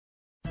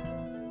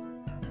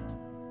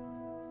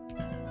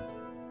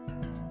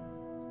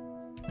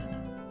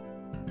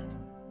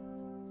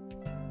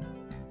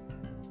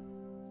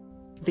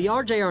The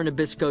RJR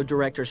Nabisco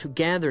directors who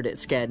gathered at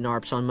Skadden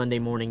Arps on Monday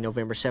morning,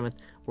 November 7th,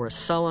 were a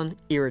sullen,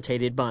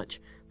 irritated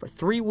bunch. For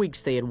 3 weeks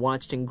they had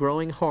watched in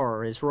growing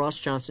horror as Ross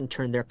Johnson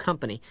turned their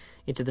company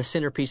into the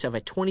centerpiece of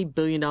a $20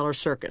 billion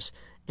circus,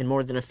 and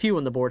more than a few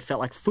on the board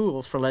felt like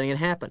fools for letting it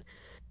happen.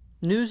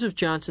 News of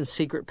Johnson's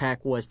secret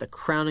PAC was the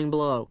crowning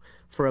blow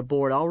for a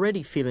board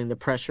already feeling the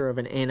pressure of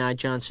an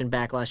anti-Johnson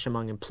backlash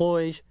among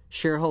employees,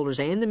 shareholders,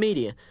 and the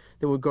media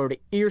that would grow to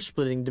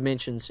ear-splitting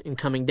dimensions in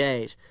coming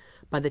days.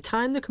 By the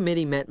time the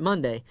committee met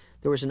Monday,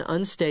 there was an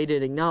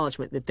unstated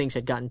acknowledgement that things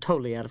had gotten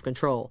totally out of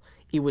control.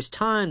 It was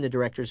time, the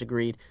directors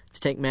agreed, to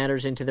take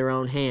matters into their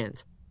own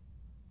hands.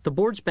 The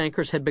board's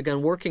bankers had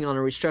begun working on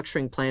a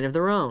restructuring plan of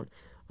their own,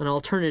 an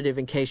alternative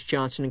in case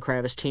Johnson and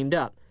Kravis teamed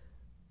up.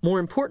 More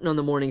important on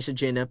the morning's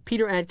agenda,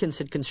 Peter Atkins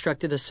had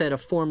constructed a set of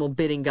formal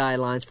bidding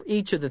guidelines for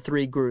each of the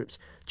three groups,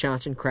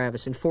 Johnson,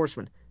 Kravis, and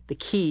Forsman. The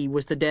key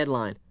was the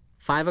deadline,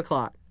 5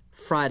 o'clock,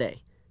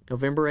 Friday,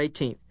 November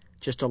 18th,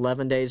 just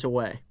 11 days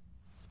away.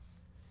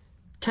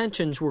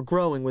 Tensions were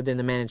growing within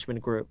the management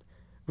group.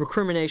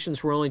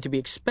 Recriminations were only to be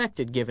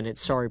expected given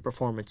its sorry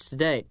performance to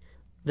date.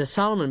 The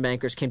Solomon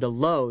bankers came to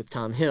loathe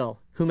Tom Hill,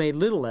 who made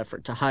little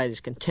effort to hide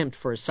his contempt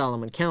for his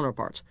Solomon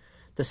counterparts.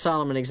 The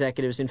Solomon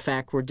executives, in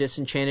fact, were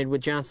disenchanted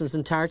with Johnson's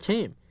entire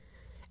team.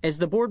 As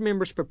the board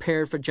members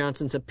prepared for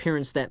Johnson's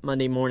appearance that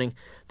Monday morning,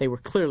 they were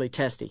clearly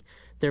testy.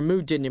 Their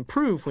mood didn't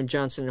improve when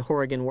Johnson and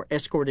Horrigan were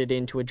escorted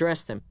in to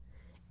address them.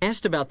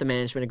 Asked about the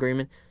management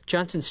agreement,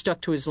 Johnson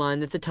stuck to his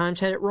line that the Times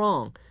had it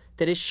wrong,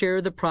 that his share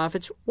of the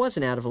profits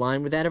wasn't out of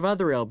line with that of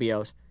other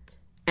LBOs.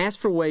 Asked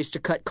for ways to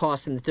cut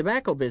costs in the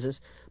tobacco business,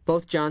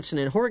 both Johnson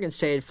and Horrigan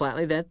stated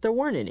flatly that there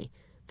weren't any.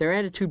 Their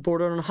attitude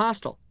bordered on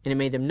hostile, and it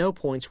made them no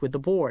points with the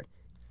board.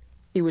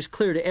 It was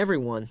clear to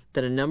everyone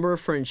that a number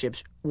of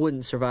friendships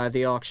wouldn't survive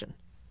the auction.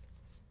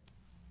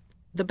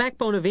 The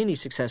backbone of any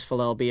successful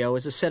LBO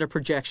is a set of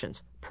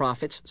projections,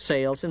 profits,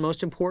 sales, and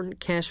most important,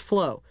 cash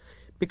flow.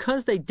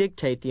 Because they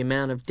dictate the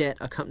amount of debt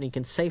a company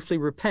can safely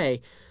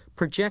repay,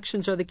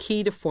 projections are the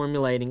key to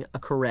formulating a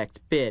correct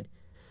bid.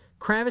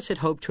 Kravis had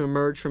hoped to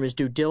emerge from his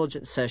due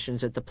diligence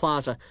sessions at the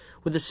Plaza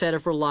with a set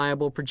of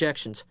reliable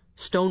projections.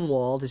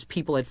 Stonewalled, his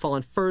people had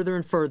fallen further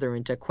and further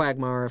into a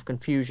quagmire of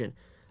confusion.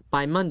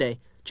 By Monday,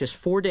 just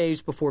 4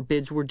 days before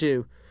bids were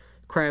due,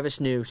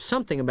 Kravis knew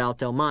something about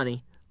Del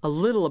Monte, a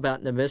little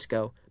about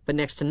Nabisco, but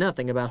next to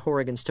nothing about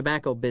Horrigan's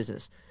tobacco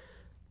business.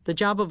 The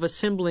job of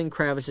assembling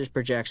Kravis's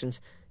projections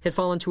had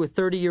fallen to a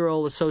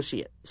 30-year-old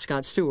associate,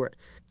 Scott Stewart.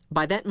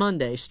 By that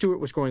Monday,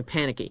 Stewart was growing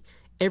panicky.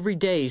 Every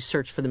day he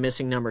searched for the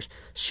missing numbers,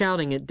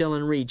 shouting at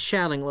Dillon Reed,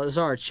 shouting at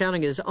Lazard,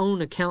 shouting at his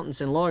own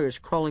accountants and lawyers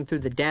crawling through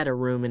the data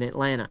room in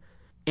Atlanta.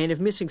 And if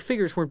missing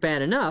figures weren't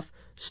bad enough,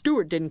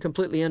 Stewart didn't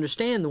completely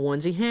understand the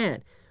ones he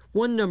had.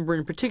 One number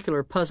in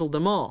particular puzzled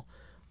them all.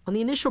 On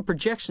the initial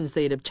projections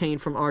they had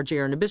obtained from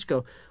RJR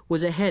Nabisco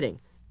was a heading,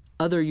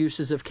 Other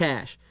Uses of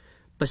Cash.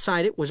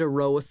 Beside it was a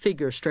row of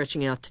figures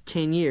stretching out to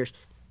 10 years,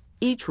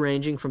 each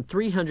ranging from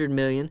 $300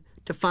 million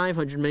to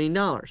 $500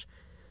 million.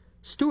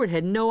 Stewart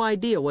had no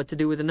idea what to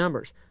do with the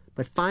numbers,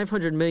 but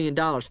 $500 million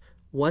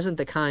wasn't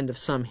the kind of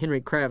sum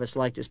Henry Kravis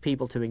liked his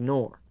people to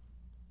ignore.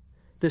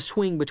 The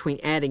swing between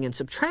adding and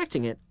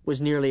subtracting it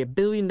was nearly $1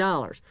 billion,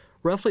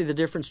 roughly the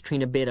difference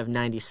between a bid of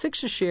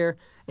 96 a share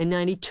and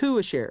 92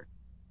 a share.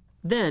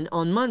 Then,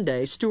 on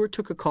Monday, Stewart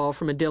took a call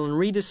from a Dillon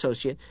Reed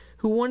associate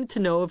who wanted to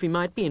know if he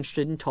might be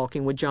interested in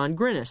talking with John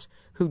Grinnis,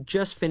 who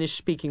just finished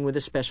speaking with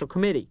a special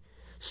committee.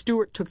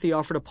 Stewart took the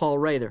offer to Paul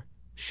Rather.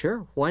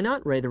 Sure, why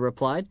not, Rather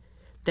replied.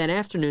 That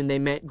afternoon they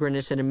met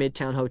Grinnis at a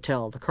Midtown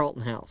hotel, the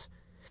Carlton House.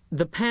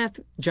 The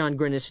path John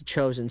Grinnis had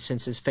chosen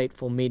since his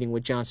fateful meeting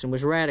with Johnson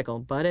was radical,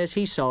 but as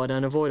he saw it,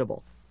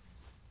 unavoidable.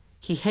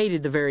 He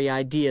hated the very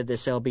idea of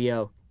this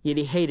LBO, yet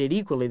he hated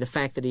equally the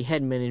fact that he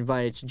hadn't been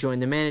invited to join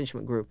the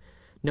management group.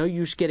 No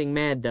use getting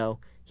mad, though.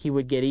 He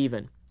would get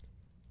even.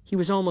 He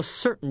was almost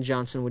certain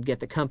Johnson would get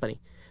the company,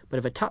 but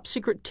if a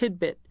top-secret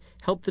tidbit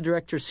helped the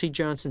directors see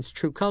Johnson's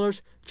true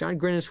colors, John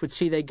Grinnis would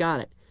see they got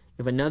it.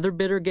 If another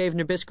bidder gave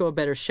Nabisco a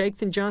better shake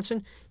than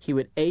Johnson, he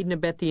would aid and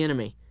abet the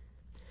enemy.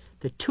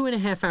 The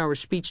 2.5-hour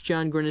speech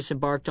John Grinnis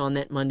embarked on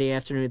that Monday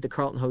afternoon at the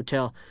Carlton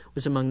Hotel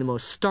was among the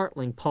most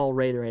startling Paul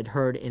Rather had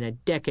heard in a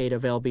decade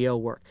of LBO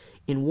work.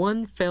 In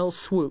one fell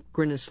swoop,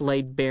 Grinnis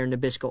laid bare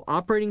Nabisco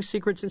operating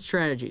secrets and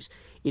strategies,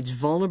 its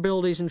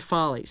vulnerabilities and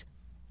follies.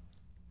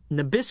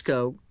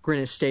 Nabisco,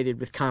 Grinnis stated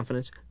with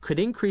confidence, could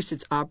increase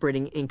its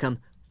operating income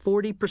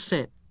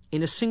 40%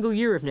 in a single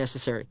year if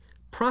necessary.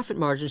 Profit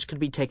margins could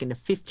be taken to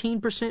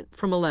 15%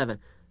 from 11%.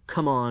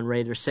 Come on,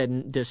 Rather said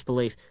in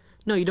disbelief.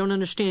 No, you don't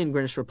understand,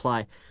 Grinnis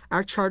replied.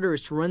 Our charter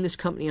is to run this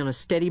company on a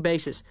steady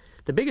basis.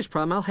 The biggest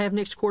problem I'll have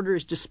next quarter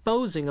is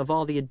disposing of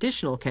all the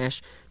additional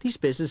cash these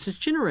businesses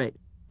generate.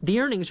 The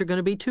earnings are going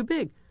to be too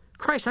big.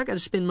 Christ, I got to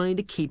spend money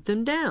to keep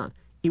them down.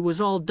 It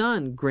was all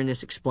done,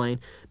 Grinnis explained,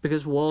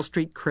 because Wall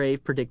Street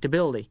craved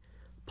predictability.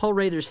 Paul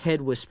Rather's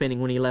head was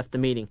spinning when he left the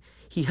meeting.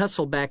 He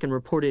hustled back and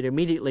reported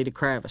immediately to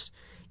Kravis.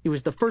 It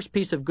was the first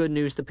piece of good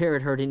news the pair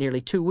had heard in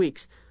nearly 2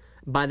 weeks.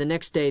 By the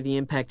next day, the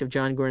impact of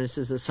John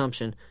Grinnis's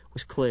assumption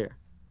was clear.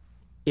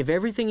 If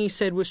everything he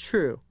said was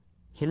true,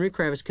 Henry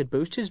Kravis could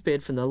boost his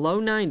bid from the low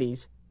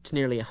 90s to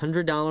nearly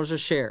 $100 a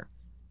share.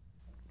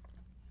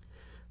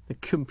 The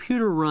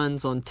computer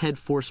runs on Ted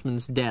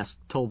Forsman's desk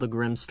told the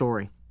grim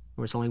story.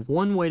 There was only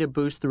one way to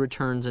boost the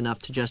returns enough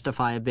to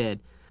justify a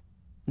bid.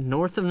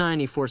 North of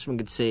 90, Forsman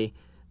could see,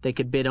 they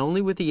could bid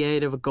only with the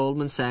aid of a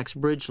Goldman Sachs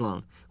bridge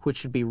loan,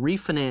 which would be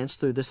refinanced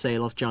through the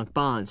sale of junk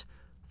bonds.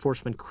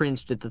 Forsman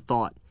cringed at the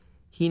thought.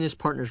 He and his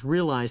partners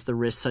realized the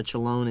risk such a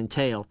loan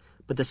entailed,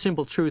 but the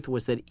simple truth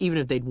was that even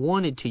if they'd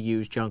wanted to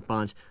use junk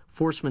bonds,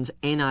 Forsman's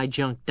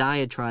anti-junk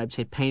diatribes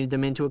had painted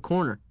them into a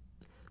corner.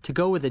 To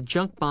go with a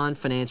junk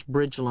bond-financed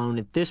bridge loan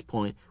at this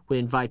point would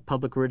invite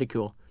public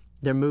ridicule.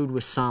 Their mood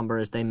was somber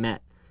as they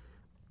met.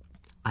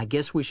 "I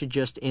guess we should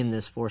just end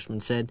this,"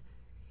 Forsman said.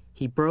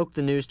 He broke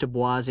the news to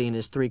Boise and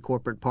his three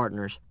corporate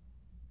partners.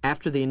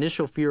 After the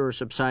initial furor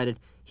subsided,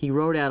 he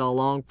wrote out a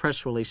long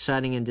press release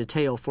citing in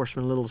detail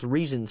Forsman Little's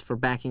reasons for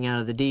backing out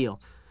of the deal.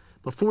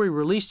 Before he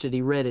released it,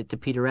 he read it to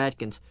Peter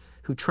Atkins,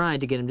 who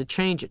tried to get him to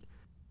change it.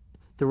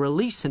 The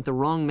release sent the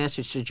wrong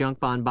message to junk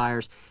bond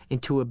buyers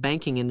and to a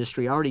banking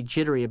industry already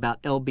jittery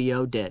about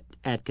LBO debt,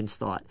 Atkins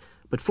thought,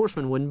 but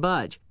Forsman wouldn't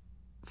budge.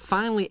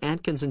 Finally,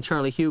 Atkins and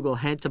Charlie Hugel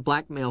had to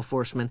blackmail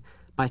Forsman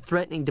by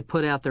threatening to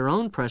put out their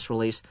own press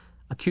release,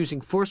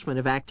 accusing Forsman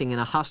of acting in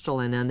a hostile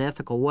and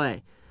unethical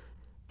way.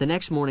 The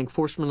next morning,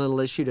 Forsman Little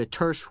issued a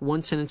terse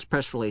one-sentence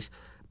press release,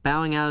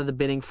 bowing out of the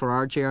bidding for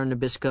RJR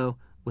Nabisco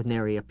with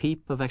nary a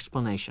peep of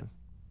explanation.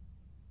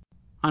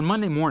 On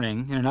Monday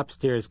morning, in an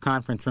upstairs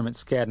conference room at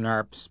Skadden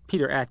Arps,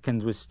 Peter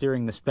Atkins was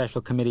steering the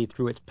special committee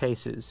through its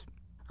paces.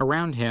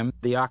 Around him,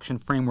 the auction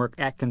framework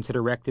Atkins had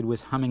erected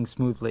was humming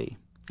smoothly.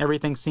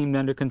 Everything seemed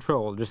under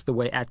control, just the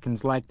way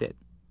Atkins liked it,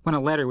 when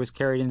a letter was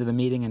carried into the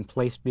meeting and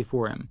placed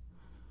before him.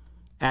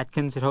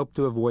 Atkins had hoped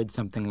to avoid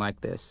something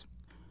like this.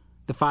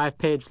 The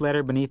 5-page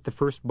letter beneath the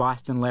First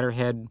Boston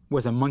letterhead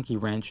was a monkey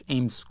wrench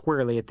aimed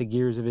squarely at the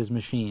gears of his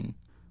machine.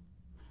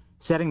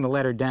 Setting the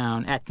letter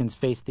down, Atkins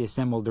faced the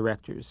assembled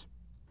directors.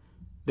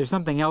 "There's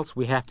something else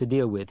we have to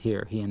deal with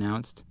here," he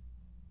announced.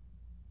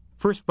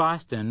 First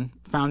Boston,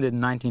 founded in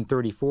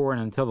 1934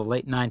 and until the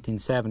late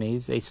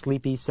 1970s, a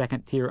sleepy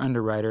second-tier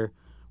underwriter,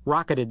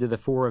 rocketed to the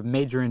fore of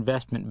major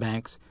investment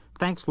banks,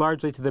 thanks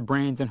largely to the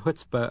brains and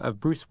chutzpah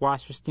of Bruce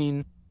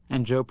Wasserstein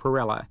and Joe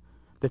Perella,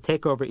 the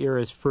takeover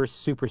era's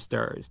first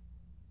superstars.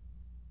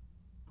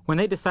 When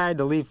they decided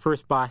to leave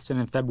First Boston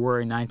in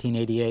February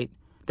 1988,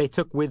 they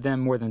took with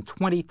them more than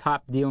 20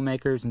 top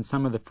dealmakers and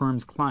some of the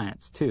firm's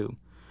clients, too.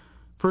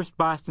 First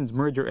Boston's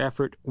merger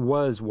effort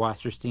was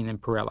Wasserstein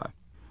and Perella.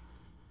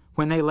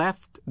 When they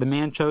left, the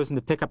man chosen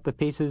to pick up the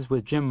pieces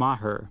was Jim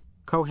Maher,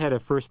 co-head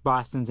of First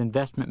Boston's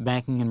investment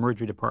banking and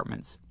merger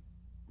departments.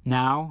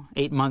 Now,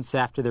 8 months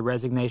after the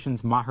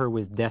resignations, Maher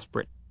was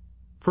desperate.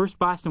 First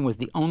Boston was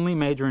the only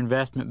major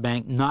investment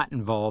bank not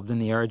involved in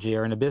the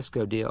RJR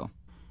Nabisco deal.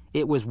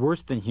 It was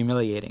worse than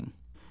humiliating.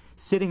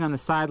 Sitting on the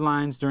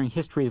sidelines during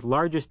history's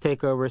largest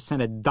takeover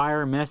sent a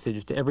dire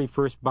message to every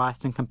First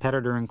Boston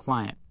competitor and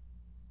client.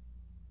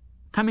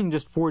 Coming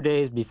just 4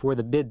 days before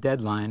the bid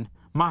deadline,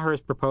 Maher's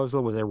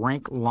proposal was a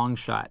rank long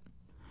shot.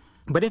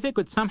 But if it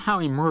could somehow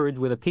emerge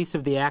with a piece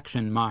of the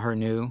action, Maher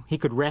knew, he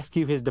could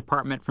rescue his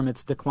department from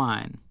its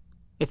decline.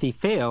 If he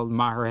failed,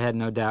 Maher had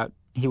no doubt,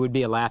 he would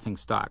be a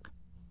laughingstock.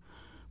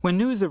 When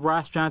news of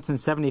Ross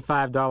Johnson's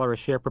 $75 a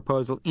share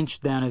proposal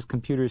inched down his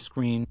computer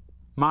screen,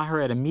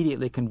 Maher had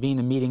immediately convened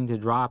a meeting to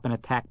draw up an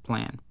attack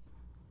plan.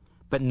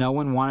 But no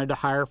one wanted to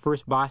hire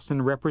First Boston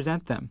to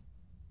represent them.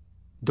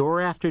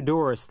 Door after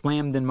door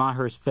slammed in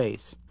Maher's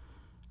face.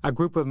 A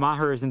group of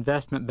Maher's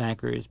investment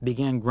bankers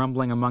began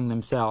grumbling among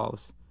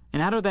themselves,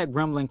 and out of that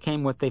grumbling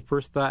came what they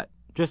first thought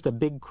just a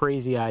big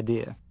crazy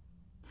idea.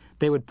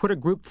 They would put a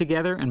group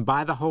together and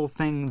buy the whole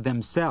thing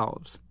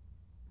themselves.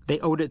 They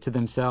owed it to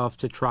themselves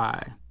to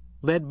try.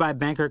 Led by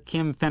banker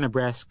Kim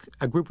Fennebresk,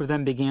 a group of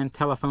them began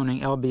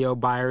telephoning LBO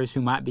buyers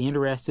who might be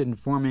interested in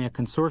forming a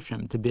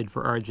consortium to bid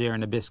for RJR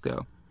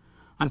Nabisco.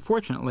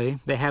 Unfortunately,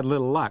 they had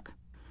little luck.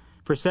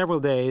 For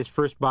several days,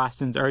 First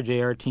Boston's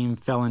RJR team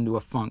fell into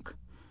a funk.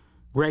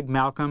 Greg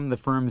Malcolm, the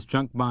firm's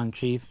junk bond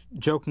chief,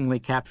 jokingly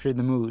captured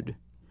the mood.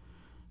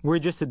 "We're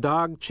just a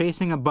dog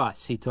chasing a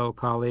bus," he told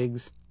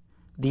colleagues.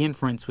 The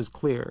inference was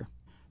clear.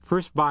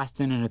 First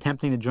Boston, in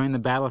attempting to join the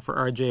battle for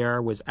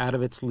RJR, was out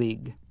of its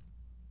league.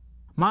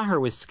 Maher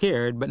was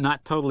scared, but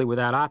not totally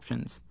without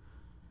options.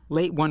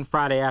 Late one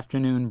Friday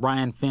afternoon,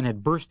 Brian Finn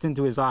had burst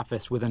into his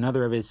office with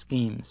another of his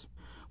schemes.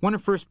 One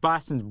of First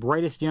Boston's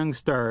brightest young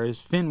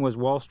stars, Finn was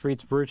Wall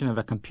Street's version of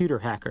a computer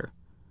hacker.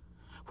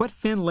 What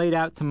Finn laid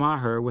out to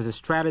Maher was a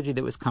strategy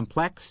that was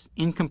complex,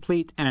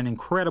 incomplete, and an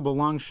incredible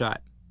long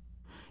shot.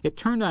 It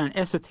turned on an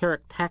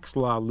esoteric tax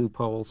law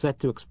loophole set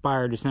to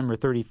expire December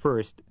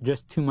 31st,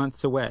 just 2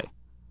 months away.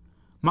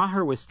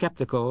 Maher was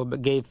skeptical,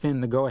 but gave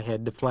Finn the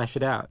go-ahead to flesh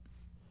it out.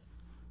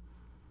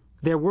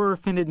 There were,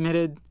 Finn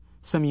admitted,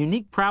 some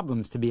unique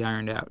problems to be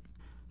ironed out.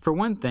 For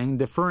one thing,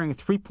 deferring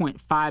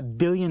 $3.5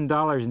 billion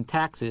in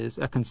taxes,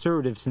 a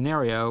conservative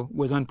scenario,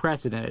 was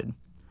unprecedented.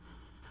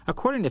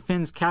 According to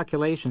Finn's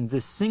calculations,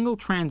 this single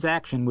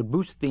transaction would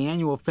boost the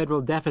annual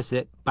federal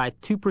deficit by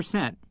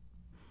 2%.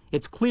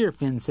 It's clear,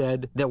 Finn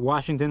said, that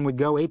Washington would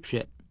go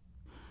apeshit.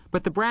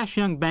 But the brash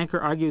young banker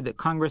argued that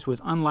Congress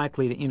was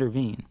unlikely to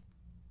intervene.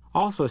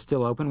 Also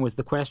still open was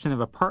the question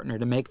of a partner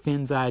to make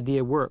Finn's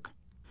idea work.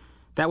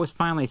 That was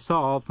finally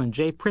solved when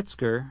Jay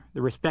Pritzker,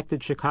 the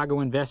respected Chicago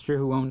investor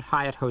who owned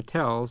Hyatt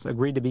Hotels,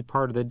 agreed to be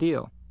part of the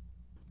deal.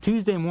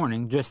 Tuesday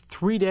morning, just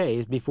 3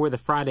 days before the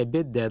Friday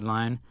bid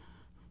deadline,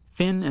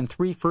 Finn and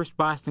 3 First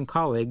Boston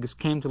colleagues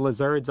came to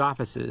Lazard's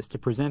offices to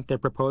present their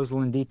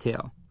proposal in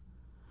detail.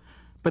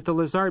 But the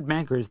Lazard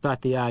bankers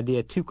thought the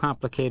idea too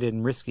complicated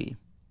and risky.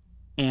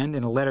 And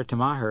in a letter to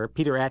Maher,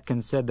 Peter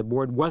Atkins said the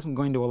board wasn't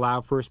going to allow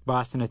First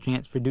Boston a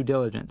chance for due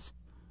diligence.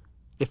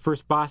 If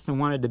First Boston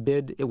wanted to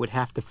bid, it would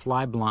have to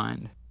fly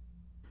blind.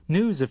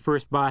 News of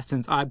First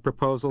Boston's odd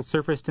proposal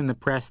surfaced in the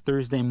press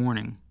Thursday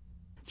morning.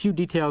 Few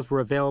details were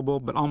available,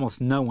 but almost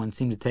no one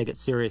seemed to take it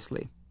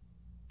seriously.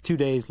 2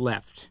 days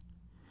left.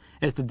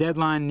 As the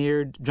deadline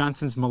neared,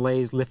 Johnson's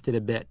malaise lifted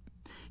a bit.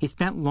 He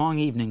spent long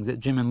evenings at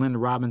Jim and Linda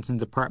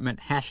Robinson's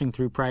apartment hashing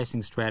through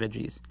pricing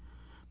strategies.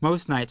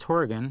 Most nights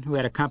Horgan, who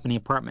had a company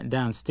apartment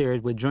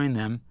downstairs, would join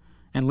them,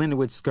 and Linda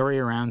would scurry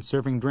around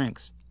serving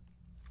drinks.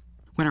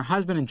 When her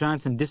husband and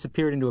Johnson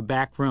disappeared into a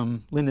back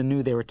room, Linda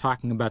knew they were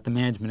talking about the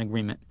management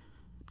agreement.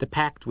 The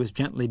pact was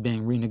gently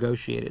being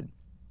renegotiated.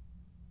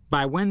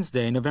 By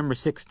Wednesday, November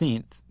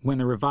 16th, when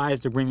the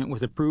revised agreement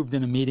was approved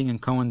in a meeting in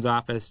Cohen's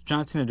office,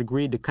 Johnson had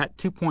agreed to cut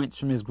 2 points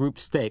from his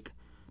group's stake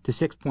to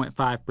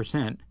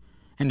 6.5%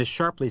 and to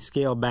sharply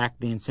scale back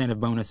the incentive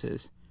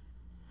bonuses.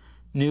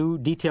 New,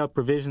 detailed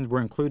provisions were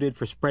included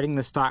for spreading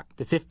the stock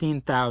to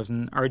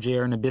 15,000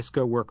 RJR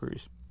Nabisco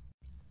workers.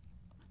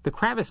 The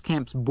Kravis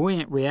camp's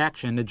buoyant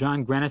reaction to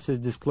John Grennis's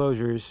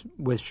disclosures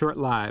was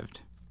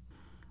short-lived.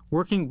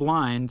 Working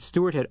blind,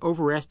 Stewart had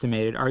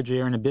overestimated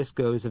RJR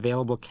Nabisco's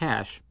available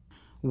cash.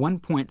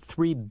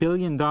 $1.3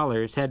 billion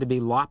had to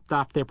be lopped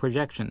off their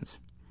projections.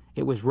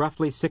 It was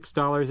roughly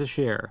 $6 a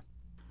share.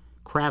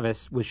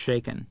 Kravis was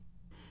shaken.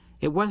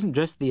 It wasn't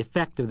just the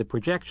effect of the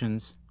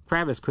projections.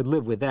 Kravis could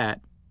live with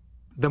that.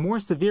 The more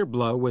severe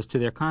blow was to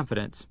their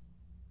confidence.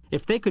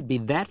 If they could be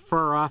that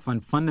far off on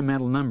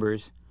fundamental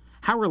numbers,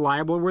 how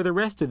reliable were the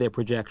rest of their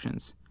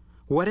projections?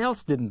 What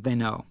else didn't they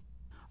know?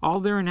 All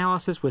their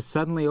analysis was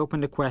suddenly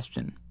open to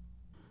question.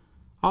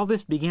 All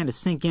this began to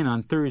sink in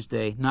on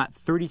Thursday, not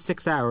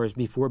 36 hours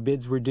before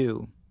bids were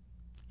due.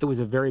 It was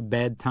a very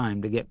bad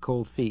time to get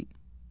cold feet.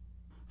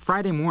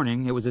 Friday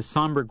morning, it was a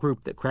somber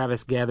group that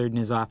Kravis gathered in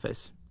his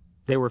office.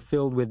 They were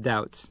filled with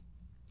doubts.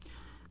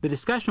 The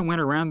discussion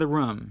went around the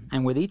room,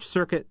 and with each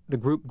circuit, the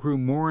group grew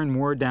more and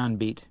more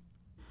downbeat.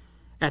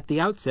 At the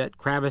outset,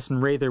 Kravis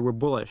and Rather were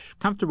bullish,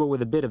 comfortable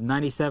with a bid of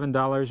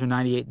 $97 or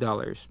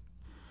 $98.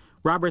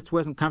 Roberts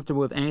wasn't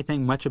comfortable with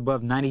anything much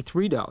above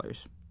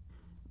 $93.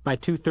 By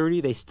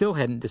 2:30, they still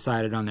hadn't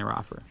decided on their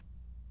offer.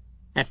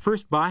 At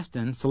First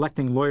Boston,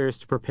 selecting lawyers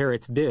to prepare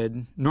its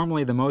bid,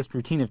 normally the most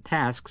routine of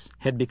tasks,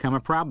 had become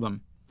a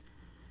problem.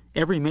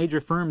 Every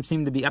major firm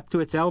seemed to be up to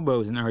its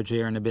elbows in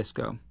RJR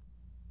Nabisco.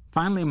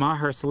 Finally,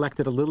 Maher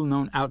selected a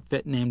little-known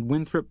outfit named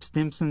Winthrop,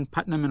 Stimson,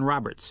 Putnam, and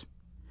Roberts.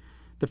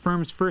 The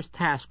firm's first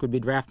task would be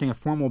drafting a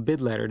formal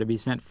bid letter to be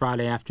sent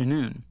Friday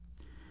afternoon.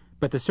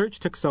 But the search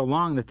took so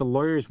long that the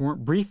lawyers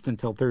weren't briefed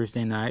until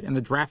Thursday night, and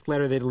the draft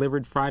letter they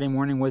delivered Friday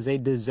morning was a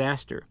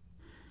disaster.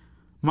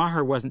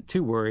 Maher wasn't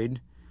too worried.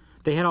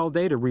 They had all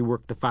day to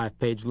rework the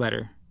 5-page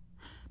letter.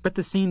 But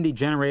the scene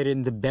degenerated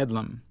into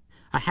bedlam.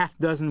 A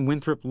half-dozen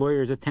Winthrop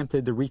lawyers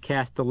attempted to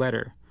recast the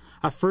letter.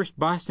 A First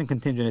Boston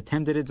contingent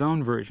attempted its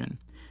own version.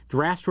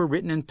 Drafts were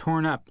written and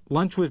torn up.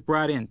 Lunch was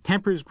brought in.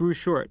 Tempers grew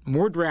short.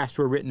 More drafts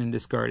were written and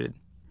discarded.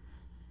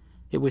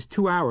 It was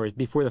 2 hours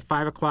before the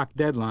 5 o'clock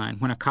deadline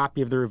when a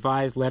copy of the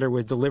revised letter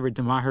was delivered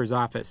to Maher's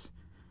office.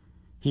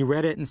 He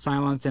read it in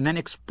silence and then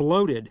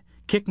exploded,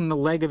 kicking the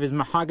leg of his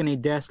mahogany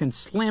desk and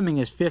slamming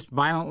his fist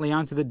violently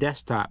onto the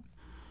desktop.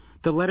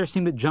 The letter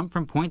seemed to jump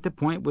from point to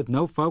point with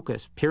no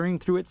focus. Peering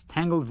through its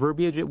tangled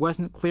verbiage, it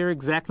wasn't clear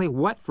exactly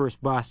what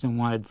First Boston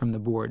wanted from the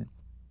board.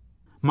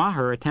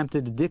 Maher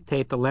attempted to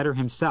dictate the letter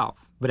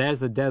himself, but as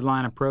the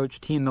deadline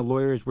approached, he and the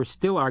lawyers were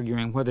still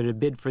arguing whether to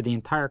bid for the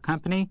entire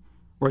company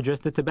or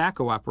just the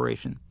tobacco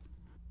operation.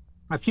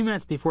 A few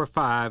minutes before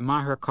 5,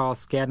 Maher called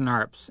Skadden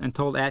Arps and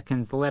told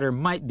Atkins the letter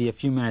might be a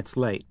few minutes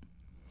late.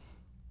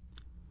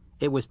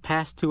 It was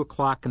past 2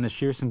 o'clock and the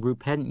Shearson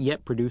Group hadn't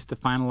yet produced a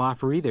final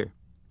offer either.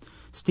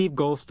 Steve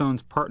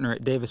Goldstone's partner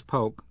at Davis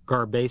Polk,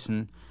 Gar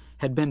Basin,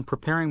 had been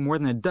preparing more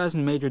than a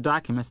dozen major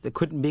documents that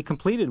couldn't be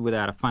completed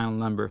without a final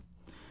number.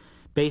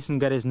 Basin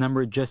got his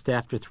number just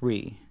after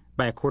 3.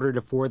 By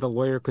 3:45, the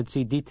lawyer could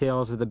see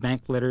details of the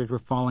bank letters were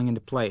falling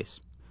into place.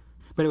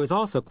 But it was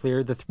also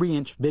clear the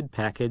 3-inch bid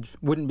package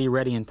wouldn't be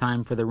ready in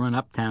time for the run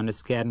uptown to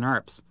Skadden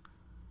Arps.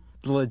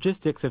 The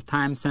logistics of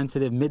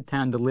time-sensitive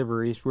midtown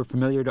deliveries were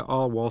familiar to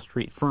all Wall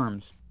Street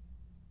firms.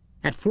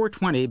 At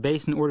 4:20,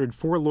 Basin ordered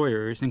 4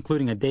 lawyers,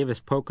 including a Davis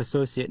Polk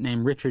associate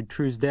named Richard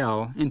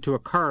Truesdell, into a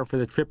car for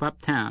the trip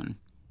uptown.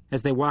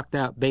 As they walked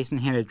out, Basin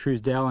handed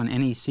Truesdell an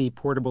NEC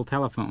portable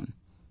telephone.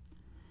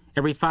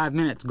 Every 5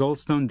 minutes,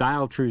 Goldstone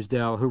dialed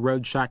Truesdell, who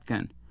rode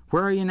shotgun.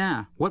 "Where are you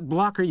now? What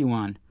block are you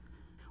on?"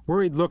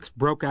 Worried looks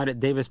broke out at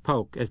Davis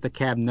Polk as the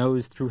cab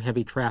nosed through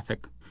heavy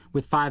traffic.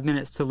 With 5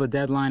 minutes till the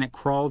deadline, it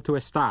crawled to a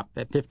stop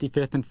at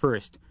 55th and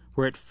 1st,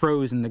 where it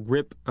froze in the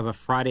grip of a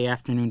Friday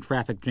afternoon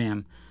traffic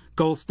jam.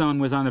 Goldstone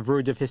was on the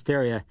verge of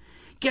hysteria.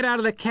 "Get out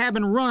of the cab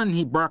and run,"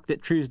 he barked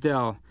at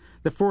Truesdell.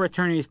 The four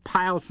attorneys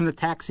piled from the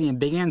taxi and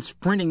began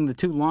sprinting the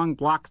 2 long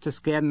blocks to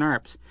Skadden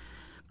Arps.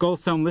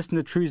 Goldstone listened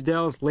to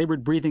Truesdell's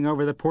labored breathing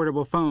over the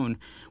portable phone.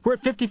 "We're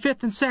at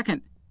 55th and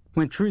 2nd.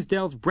 When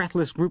Truesdell's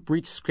breathless group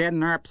reached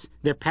Skadden Arps,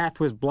 their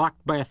path was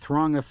blocked by a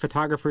throng of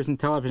photographers and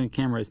television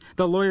cameras.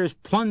 The lawyers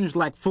plunged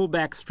like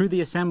fullbacks through the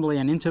assembly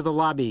and into the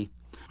lobby.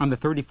 On the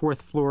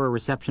 34th floor, a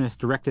receptionist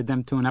directed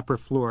them to an upper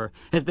floor.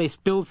 As they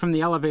spilled from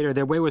the elevator,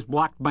 their way was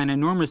blocked by an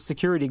enormous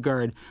security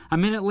guard. A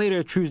minute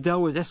later,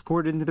 Truesdell was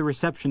escorted into the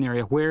reception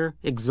area where,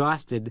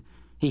 exhausted,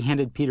 he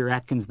handed Peter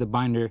Atkins the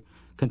binder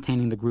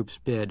containing the group's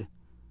bid.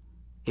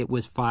 It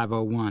was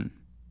 501.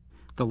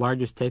 The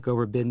largest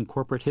takeover bid in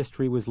corporate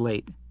history was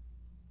late.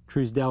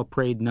 Truesdell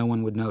prayed no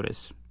one would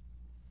notice.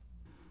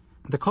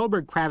 The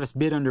Kohlberg-Kravis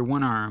bid under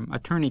one arm,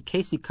 attorney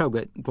Casey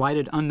Kogut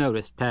glided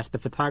unnoticed past the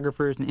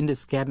photographers and into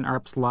Skadden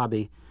Arps'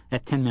 lobby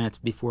at 10 minutes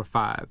before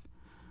 5.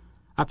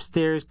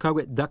 Upstairs,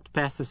 Kogut ducked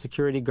past the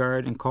security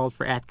guard and called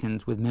for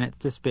Atkins with minutes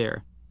to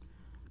spare.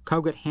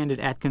 Kogut handed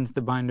Atkins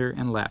the binder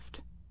and left.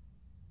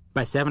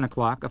 By 7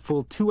 o'clock, a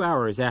full 2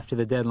 hours after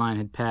the deadline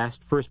had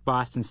passed, First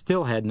Boston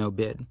still had no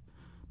bid.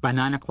 By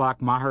 9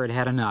 o'clock, Maher had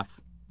had enough.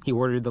 He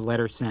ordered the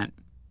letter sent.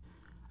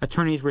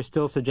 Attorneys were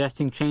still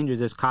suggesting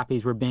changes as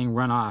copies were being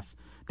run off.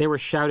 They were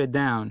shouted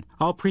down.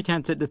 All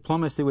pretense at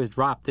diplomacy was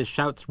dropped as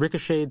shouts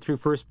ricocheted through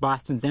First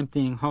Boston's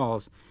emptying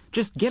halls.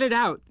 "Just get it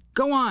out!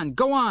 Go on!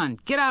 Go on!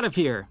 Get out of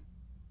here!"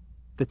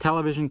 The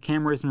television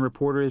cameras and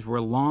reporters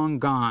were long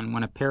gone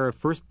when a pair of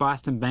First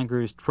Boston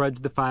bankers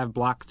trudged the 5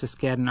 blocks to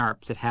Skadden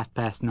Arps at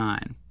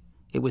 9:30.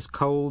 It was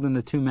cold and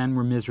the 2 men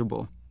were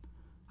miserable.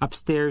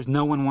 Upstairs,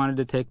 no one wanted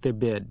to take their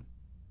bid.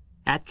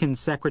 Atkins'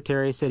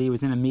 secretary said he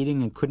was in a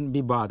meeting and couldn't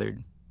be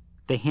bothered.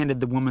 They handed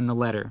the woman the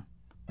letter.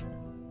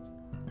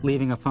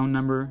 Leaving a phone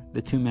number,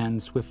 the 2 men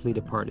swiftly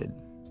departed.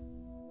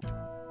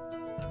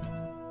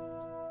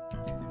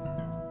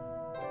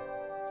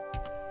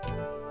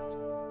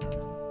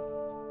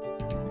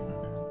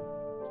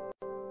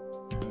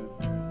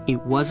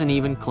 It wasn't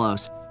even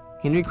close.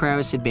 Henry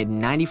Kravis had bid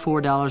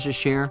 $94 a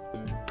share,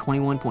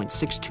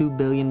 $21.62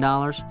 billion.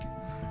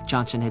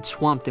 Johnson had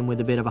swamped him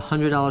with a bid of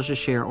 $100 a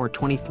share, or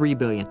 $23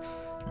 billion.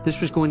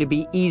 This was going to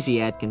be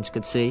easy, Atkins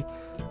could see.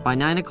 By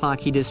 9 o'clock,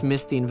 he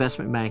dismissed the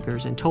investment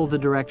bankers and told the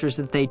directors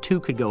that they too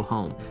could go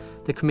home.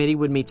 The committee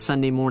would meet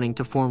Sunday morning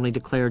to formally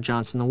declare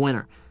Johnson the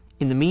winner.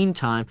 In the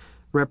meantime,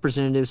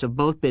 representatives of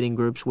both bidding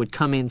groups would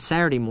come in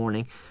Saturday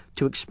morning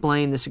to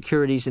explain the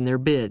securities in their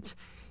bids.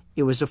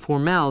 It was a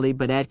formality,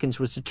 but Atkins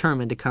was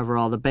determined to cover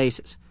all the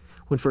bases.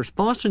 When First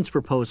Boston's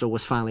proposal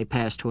was finally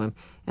passed to him,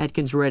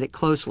 Atkins read it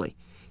closely.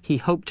 He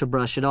hoped to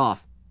brush it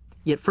off.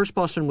 Yet First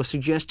Boston was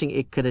suggesting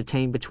it could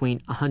attain between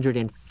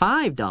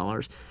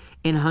 $105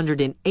 and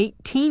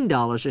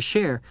 $118 a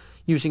share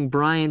using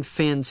Brian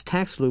Finn's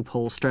tax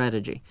loophole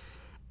strategy.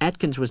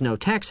 Atkins was no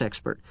tax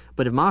expert,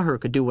 but if Maher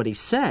could do what he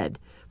said,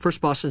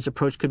 First Boston's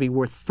approach could be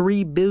worth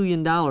 $3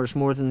 billion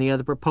more than the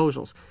other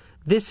proposals.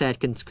 This,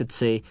 Atkins could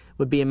see,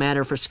 would be a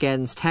matter for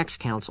Skadden's tax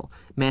counsel,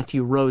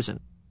 Matthew Rosen.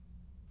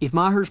 If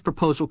Maher's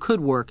proposal could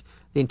work,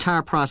 the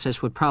entire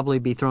process would probably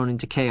be thrown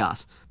into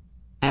chaos.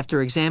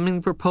 After examining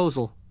the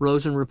proposal,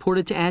 Rosen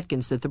reported to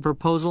Atkins that the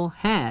proposal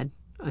had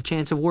a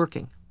chance of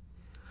working.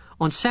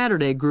 On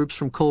Saturday, groups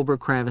from Kohlberg,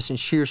 Kravis, and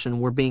Shearson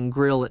were being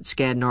grilled at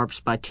Skadden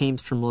Arps by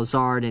teams from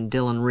Lazard and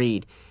Dillon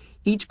Reed.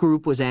 Each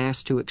group was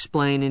asked to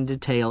explain in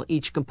detail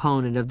each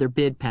component of their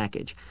bid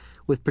package,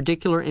 with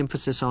particular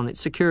emphasis on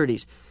its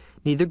securities.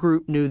 Neither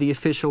group knew the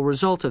official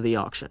result of the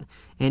auction,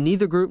 and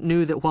neither group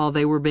knew that while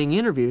they were being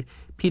interviewed,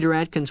 Peter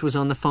Atkins was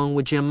on the phone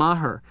with Jim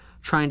Maher,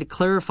 trying to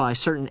clarify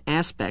certain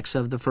aspects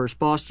of the First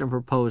Boston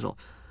proposal.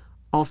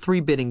 All 3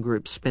 bidding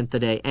groups spent the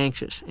day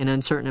anxious and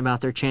uncertain about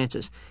their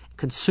chances,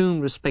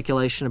 consumed with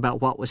speculation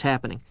about what was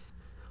happening.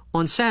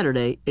 On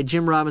Saturday, at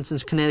Jim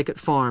Robinson's Connecticut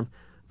farm,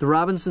 the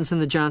Robinsons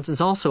and the Johnsons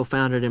also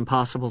found it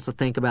impossible to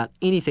think about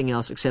anything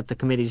else except the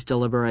committee's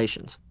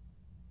deliberations.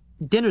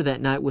 Dinner that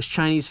night was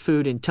Chinese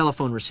food and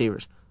telephone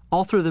receivers.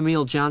 All through the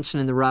meal, Johnson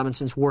and the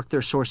Robinsons worked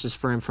their sources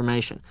for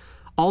information.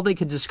 All they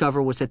could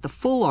discover was that the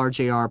full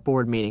RJR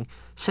board meeting,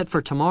 set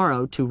for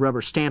tomorrow to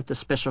rubber stamp the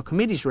special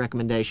committee's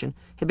recommendation,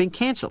 had been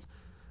canceled.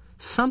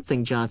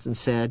 Something, Johnson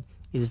said,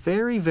 is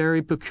very,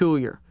 very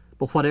peculiar.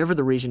 But whatever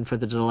the reason for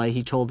the delay,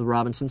 he told the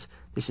Robinsons,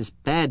 this is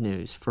bad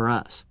news for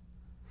us.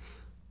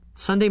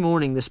 Sunday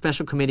morning, the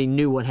special committee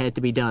knew what had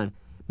to be done.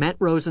 Matt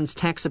Rosen's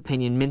tax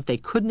opinion meant they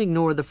couldn't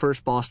ignore the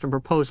First Boston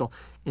proposal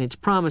and its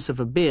promise of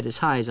a bid as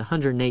high as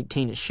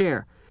 $118 a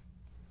share.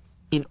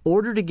 In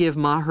order to give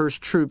Maher's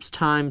troops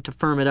time to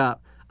firm it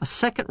up, a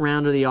second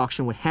round of the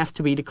auction would have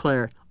to be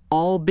declared.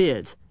 All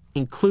bids,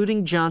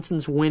 including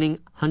Johnson's winning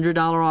 $100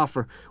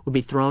 offer, would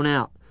be thrown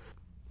out.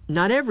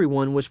 Not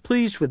everyone was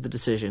pleased with the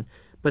decision,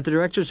 but the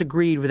directors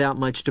agreed without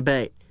much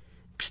debate.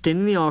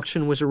 Extending the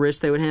auction was a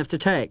risk they would have to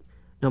take.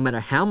 No matter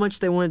how much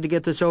they wanted to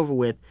get this over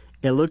with,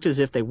 it looked as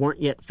if they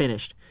weren't yet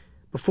finished.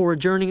 Before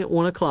adjourning at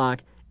 1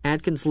 o'clock,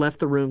 Atkins left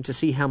the room to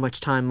see how much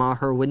time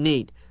Maher would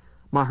need.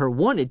 Maher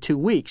wanted 2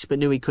 weeks, but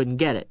knew he couldn't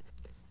get it.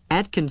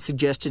 Atkins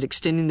suggested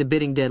extending the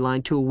bidding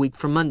deadline to a week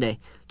from Monday,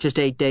 just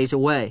 8 days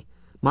away.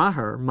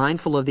 Maher,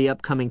 mindful of the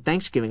upcoming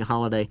Thanksgiving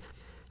holiday,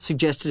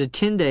 suggested a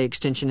 10-day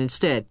extension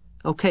instead.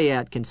 Okay,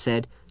 Atkins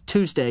said.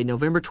 Tuesday,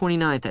 November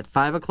 29th at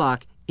 5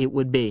 o'clock, it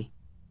would be.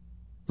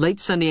 Late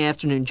Sunday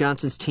afternoon,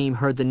 Johnson's team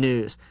heard the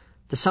news.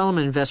 The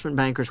Solomon investment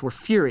bankers were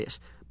furious,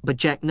 but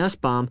Jack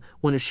Nussbaum,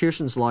 one of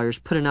Shearson's lawyers,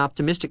 put an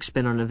optimistic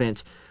spin on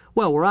events.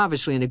 Well, we're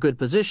obviously in a good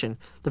position.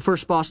 The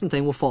First Boston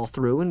thing will fall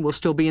through, and we'll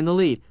still be in the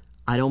lead.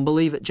 I don't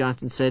believe it,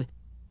 Johnson said.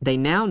 They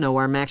now know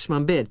our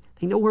maximum bid.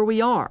 They know where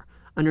we are.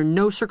 Under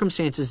no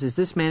circumstances is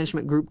this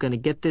management group going to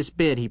get this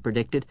bid, he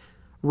predicted.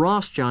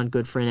 Ross, John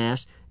Goodfriend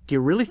asked, do you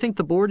really think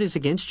the board is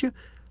against you?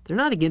 They're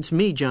not against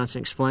me,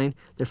 Johnson explained.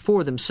 They're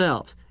for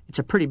themselves. It's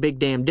a pretty big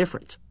damn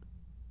difference.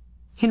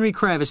 Henry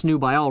Kravis knew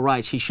by all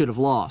rights he should have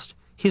lost.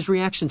 His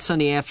reaction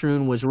Sunday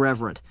afternoon was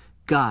reverent.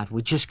 God,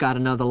 we just got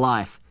another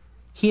life.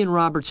 He and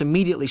Roberts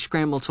immediately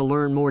scrambled to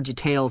learn more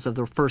details of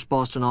the First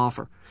Boston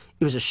offer.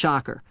 It was a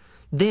shocker.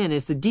 Then,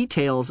 as the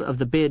details of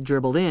the bid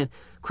dribbled in,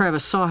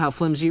 Kravis saw how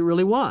flimsy it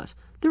really was.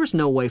 There was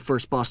no way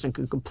First Boston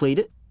could complete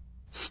it.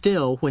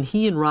 Still, when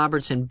he and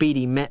Roberts and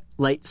Beatty met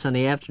late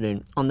Sunday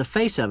afternoon, on the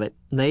face of it,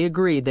 they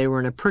agreed they were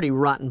in a pretty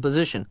rotten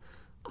position.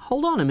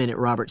 Hold on a minute,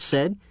 Roberts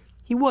said.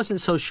 He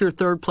wasn't so sure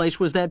third place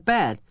was that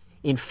bad.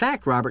 In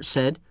fact, Roberts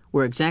said,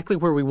 we're exactly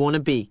where we want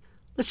to be.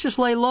 Let's just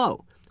lay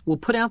low. We'll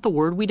put out the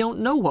word we don't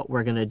know what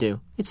we're going to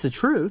do. It's the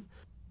truth.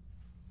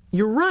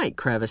 You're right,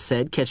 Kravis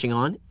said, catching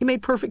on. It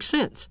made perfect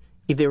sense.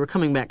 If they were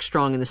coming back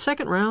strong in the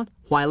second round,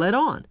 why let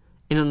on?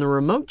 And on the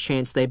remote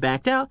chance they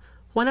backed out,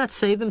 why not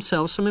save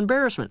themselves some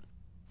embarrassment?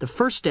 The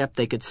first step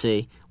they could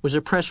see was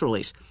a press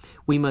release.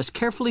 We must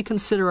carefully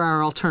consider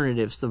our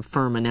alternatives, the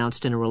firm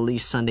announced in a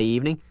release Sunday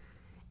evening,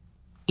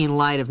 in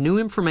light of new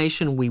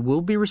information we will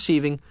be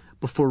receiving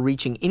before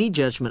reaching any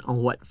judgment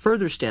on what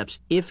further steps,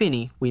 if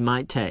any, we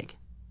might take.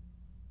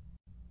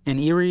 An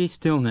eerie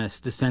stillness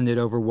descended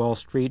over Wall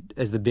Street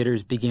as the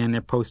bidders began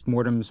their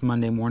postmortems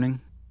Monday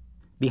morning.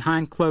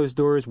 Behind closed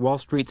doors, Wall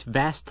Street's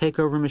vast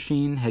takeover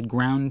machine had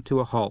ground to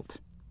a halt.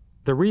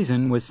 The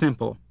reason was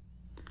simple.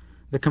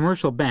 The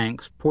commercial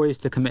banks,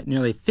 poised to commit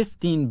nearly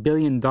 $15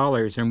 billion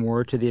or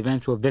more to the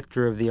eventual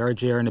victor of the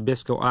RJR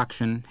Nabisco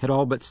auction, had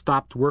all but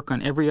stopped work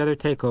on every other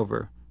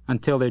takeover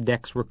until their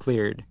decks were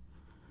cleared.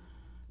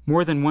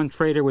 More than one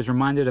trader was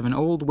reminded of an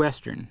old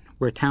western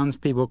where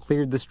townspeople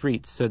cleared the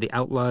streets so the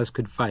outlaws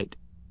could fight.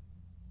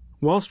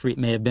 Wall Street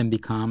may have been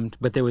becalmed,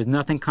 but there was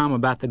nothing calm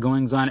about the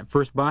goings-on at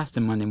First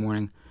Boston Monday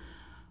morning.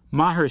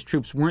 Maher's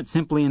troops weren't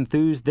simply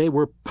enthused, they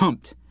were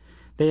pumped.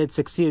 They had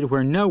succeeded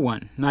where no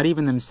one, not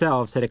even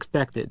themselves, had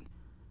expected.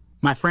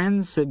 My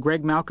friends, said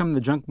Greg Malcolm,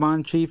 the junk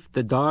bond chief,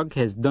 the dog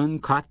has done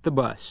caught the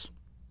bus.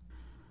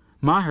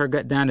 Maher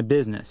got down to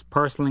business,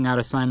 parceling out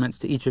assignments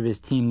to each of his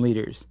team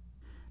leaders.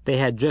 They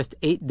had just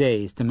 8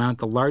 days to mount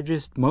the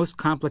largest, most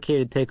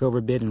complicated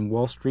takeover bid in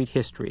Wall Street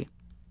history.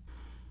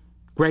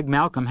 Greg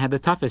Malcolm had the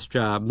toughest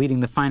job, leading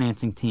the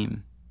financing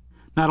team.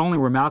 Not only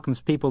were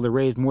Malcolm's people to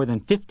raise more than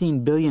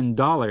 $15 billion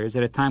at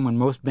a time when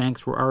most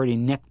banks were already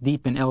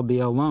neck-deep in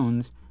LBO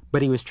loans,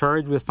 but he was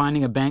charged with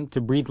finding a bank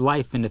to breathe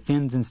life into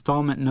Finn's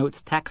installment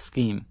notes tax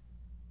scheme.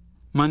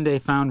 Monday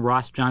found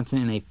Ross Johnson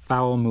in a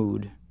foul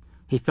mood.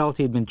 He felt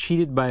he had been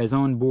cheated by his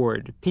own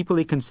board, people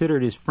he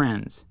considered his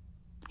friends.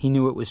 He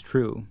knew it was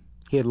true.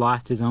 He had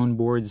lost his own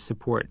board's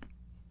support.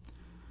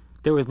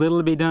 There was little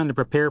to be done to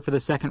prepare for the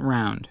second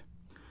round.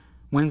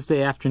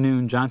 Wednesday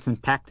afternoon, Johnson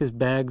packed his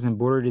bags and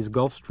boarded his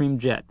Gulfstream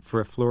jet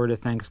for a Florida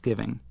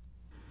Thanksgiving.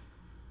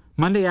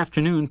 Monday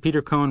afternoon,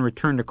 Peter Cohen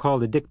returned a call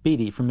to Dick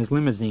Beatty from his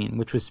limousine,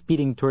 which was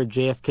speeding toward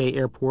JFK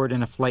Airport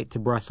in a flight to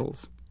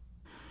Brussels.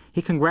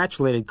 He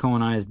congratulated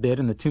Cohen on his bid,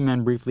 and the two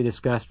men briefly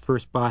discussed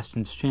First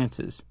Boston's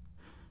chances.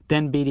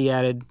 Then Beatty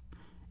added,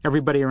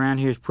 "Everybody around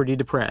here is pretty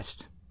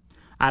depressed.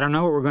 I don't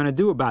know what we're going to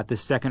do about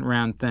this second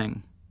round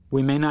thing.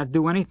 We may not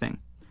do anything.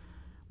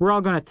 We're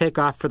all going to take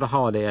off for the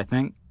holiday, I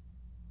think."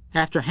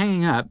 After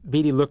hanging up,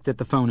 Beatty looked at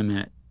the phone a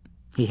minute.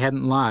 He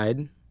hadn't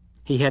lied.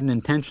 He hadn't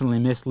intentionally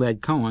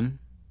misled Cohen.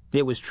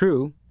 It was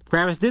true.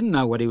 Kravis didn't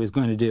know what he was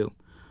going to do.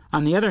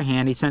 On the other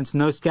hand, he sensed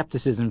no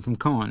skepticism from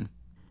Cohen.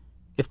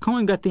 If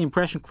Cohen got the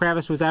impression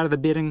Kravis was out of the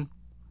bidding,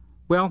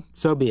 well,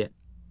 so be it.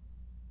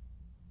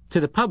 To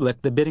the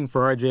public, the bidding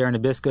for RJR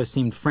Nabisco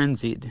seemed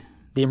frenzied,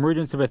 the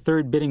emergence of a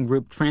third bidding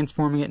group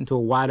transforming it into a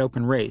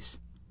wide-open race.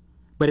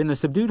 But in the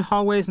subdued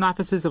hallways and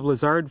offices of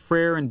Lazard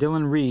Frere and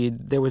Dillon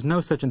Reed, there was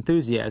no such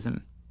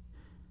enthusiasm.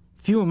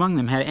 Few among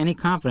them had any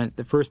confidence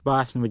that First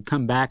Boston would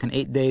come back in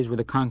 8 days with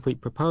a concrete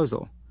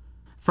proposal.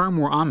 Far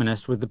more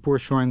ominous was the poor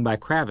showing by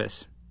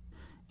Kravis.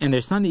 and their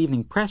Sunday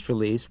evening press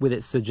release, with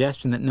its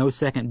suggestion that no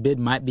second bid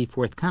might be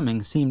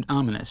forthcoming, seemed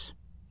ominous.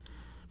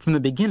 From the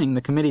beginning,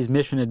 the committee's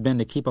mission had been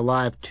to keep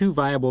alive two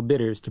viable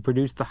bidders to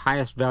produce the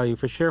highest value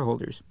for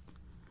shareholders.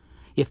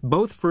 If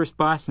both First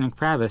Boston and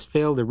Kravis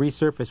failed to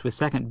resurface with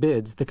second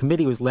bids, the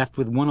committee was left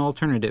with one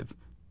alternative: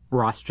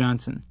 Ross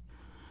Johnson.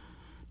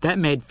 That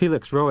made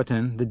Felix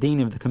Rohatyn, the dean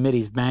of the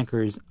committee's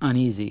bankers,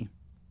 uneasy.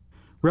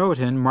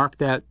 Rohatyn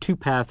marked out two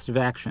paths of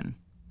action.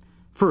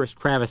 First,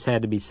 Kravis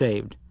had to be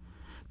saved.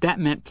 That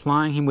meant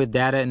plying him with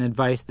data and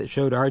advice that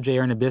showed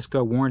RJR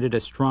Nabisco warranted a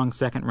strong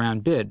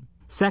second-round bid.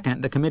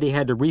 Second, the committee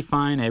had to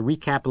refine a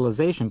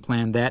recapitalization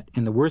plan that,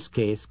 in the worst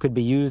case, could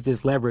be used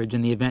as leverage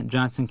in the event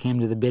Johnson came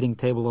to the bidding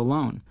table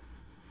alone.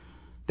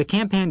 The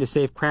campaign to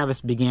save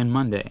Kravis began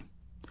Monday.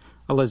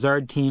 A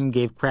Lazard team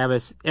gave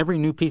Kravis every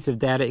new piece of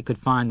data it could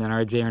find on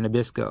RJR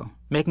Nabisco,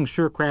 making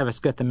sure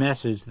Kravis got the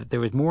message that there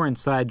was more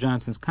inside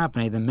Johnson's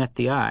company than met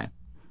the eye.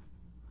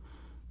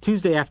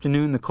 Tuesday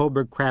afternoon, the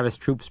Kohlberg-Kravis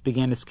troops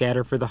began to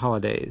scatter for the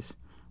holidays.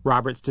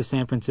 Roberts to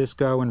San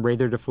Francisco and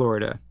Rather to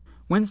Florida.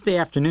 Wednesday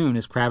afternoon,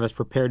 as Kravis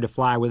prepared to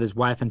fly with his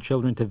wife and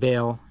children to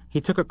Vail,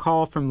 he took a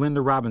call from Linda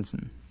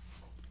Robinson.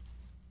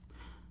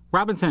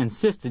 Robinson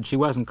insisted she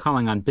wasn't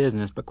calling on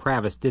business, but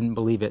Kravis didn't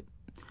believe it.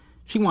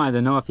 She wanted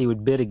to know if he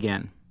would bid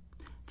again.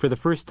 For the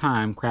first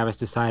time, Kravis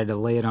decided to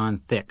lay it on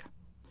thick.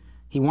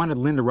 He wanted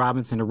Linda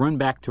Robinson to run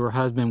back to her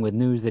husband with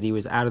news that he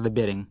was out of the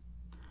bidding.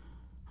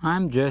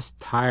 "I'm just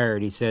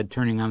tired," he said,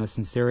 turning on the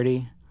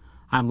sincerity.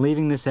 "I'm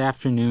leaving this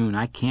afternoon.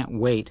 I can't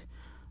wait.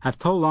 I've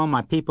told all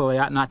my people they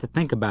ought not to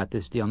think about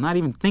this deal, not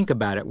even think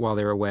about it while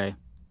they're away.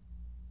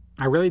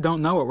 I really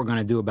don't know what we're going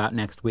to do about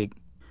next week.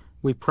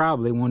 We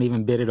probably won't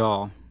even bid at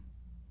all."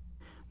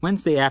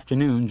 Wednesday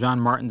afternoon, John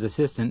Martin's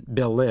assistant,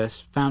 Bill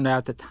Liss, found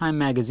out that Time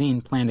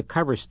magazine planned a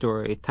cover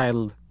story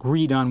titled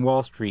 "Greed on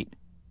Wall Street,"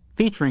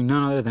 featuring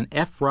none other than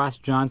F. Ross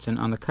Johnson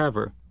on the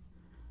cover.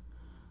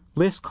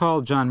 Liss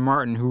called John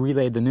Martin, who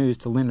relayed the news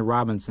to Linda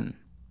Robinson.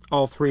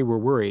 All three were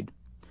worried.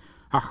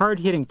 A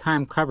hard-hitting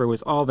Time cover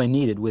was all they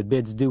needed, with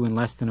bids due in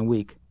less than a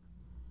week.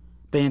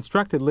 They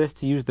instructed Liss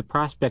to use the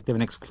prospect of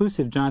an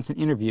exclusive Johnson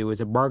interview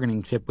as a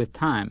bargaining chip with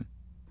Time.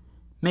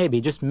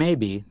 Maybe, just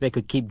maybe, they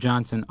could keep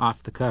Johnson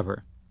off the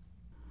cover.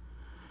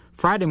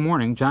 Friday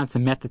morning,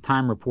 Johnson met the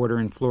Time reporter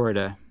in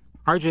Florida.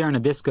 RJR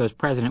Nabisco's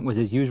president was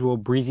his usual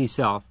breezy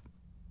self.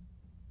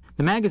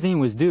 The magazine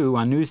was due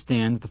on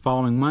newsstands the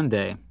following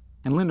Monday,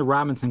 and Linda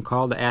Robinson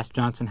called to ask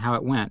Johnson how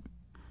it went.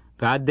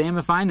 "Goddamn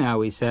if I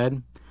know," he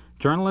said.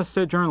 "Journalists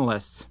are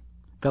journalists.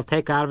 They'll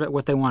take out of it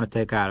what they want to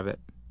take out of it."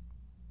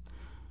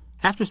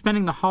 After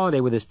spending the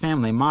holiday with his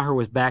family, Maher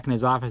was back in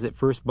his office at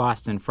First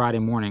Boston Friday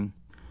morning.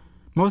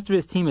 Most of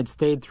his team had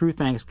stayed through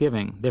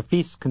Thanksgiving, their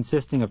feasts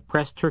consisting of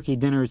pressed turkey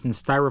dinners in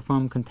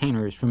styrofoam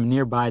containers from a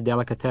nearby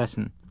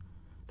delicatessen.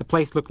 The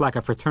place looked like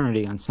a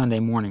fraternity on Sunday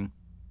morning.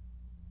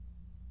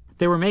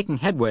 They were making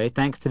headway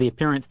thanks to the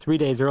appearance 3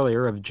 days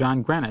earlier of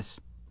John Grennis.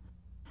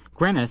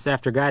 Grennis,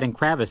 after guiding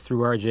Kravis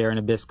through RJR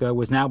Nabisco,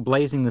 was now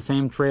blazing the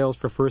same trails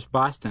for First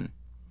Boston.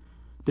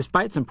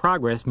 Despite some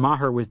progress,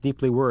 Maher was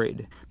deeply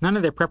worried. None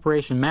of their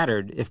preparation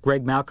mattered if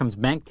Greg Malcolm's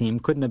bank team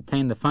couldn't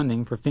obtain the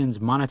funding for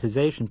Finn's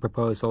monetization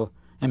proposal,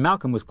 and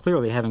Malcolm was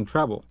clearly having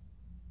trouble.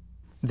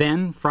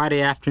 Then,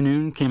 Friday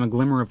afternoon, came a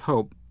glimmer of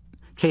hope.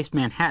 Chase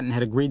Manhattan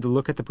had agreed to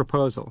look at the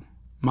proposal.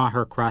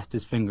 Maher crossed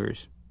his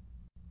fingers.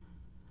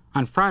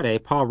 On Friday,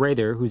 Paul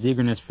Rather, whose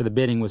eagerness for the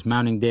bidding was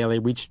mounting daily,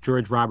 reached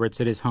George Roberts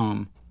at his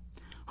home,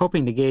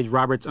 hoping to gauge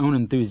Roberts' own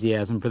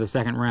enthusiasm for the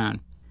second round.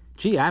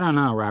 "Gee, I don't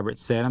know,"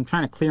 Roberts said. "I'm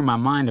trying to clear my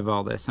mind of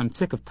all this. I'm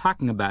sick of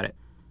talking about it."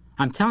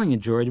 "I'm telling you,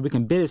 George, we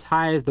can bid as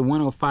high as the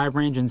 105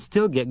 range and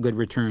still get good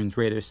returns,"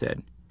 Rather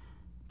said.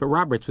 But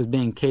Roberts was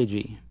being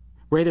cagey.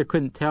 Rather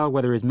couldn't tell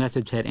whether his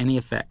message had any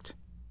effect.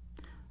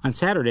 On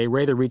Saturday,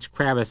 Rather reached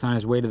Kravis on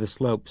his way to the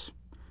slopes.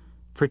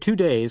 For 2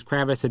 days,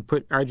 Kravis had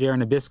put RJR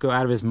Nabisco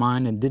out of his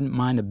mind and didn't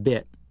mind a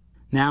bit.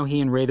 Now he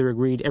and Rather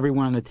agreed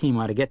everyone on the team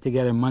ought to get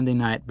together Monday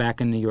night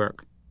back in New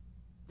York.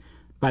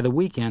 By the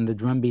weekend, the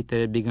drumbeat that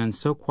had begun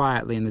so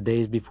quietly in the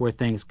days before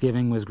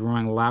Thanksgiving was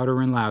growing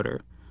louder and louder.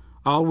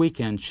 All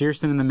weekend,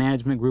 Shearson and the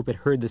management group had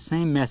heard the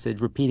same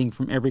message repeating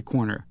from every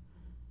corner.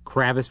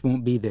 Kravis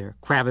won't be there.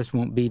 Kravis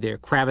won't be there.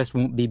 Kravis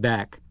won't be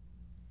back.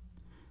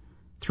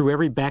 Through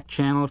every back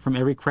channel from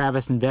every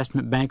Kravis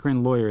investment banker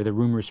and lawyer, the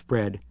rumor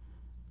spread.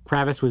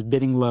 Kravis was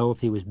bidding low if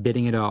he was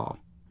bidding at all.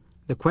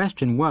 The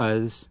question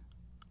was,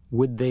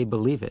 would they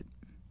believe it?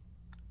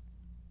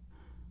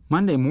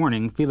 Monday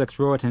morning, Felix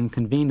Rohatyn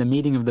convened a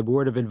meeting of the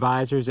Board of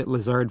Advisors at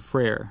Lazard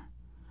Frere.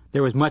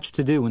 There was much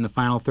to do in the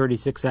final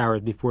 36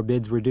 hours before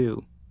bids were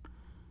due.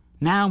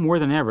 Now, more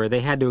than ever, they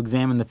had to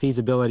examine the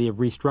feasibility of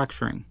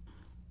restructuring.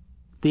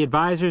 The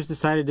advisors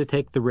decided to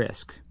take the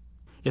risk.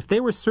 If they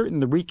were certain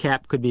the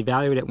recap could be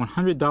valued at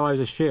 $100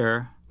 a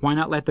share, why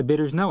not let the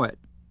bidders know it?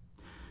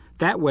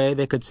 That way,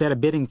 they could set a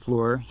bidding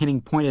floor,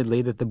 hinting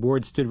pointedly that the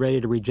board stood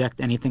ready to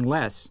reject anything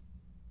less.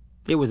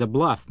 It was a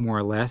bluff, more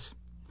or less.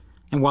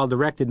 And while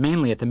directed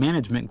mainly at the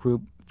management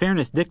group,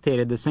 fairness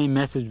dictated the same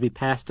message be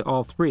passed to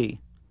all three.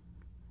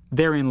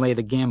 Therein lay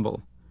the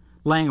gamble.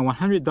 Laying a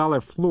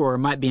 $100 floor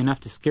might be enough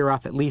to scare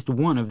off at least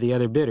one of the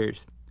other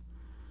bidders.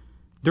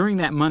 During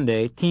that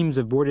Monday, teams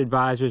of board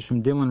advisors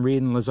from Dillon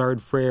Reed and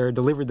Lazard Frere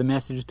delivered the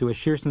message to a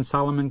Shearson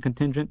Solomon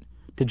contingent,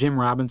 to Jim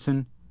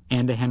Robinson,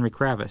 and to Henry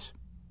Kravis.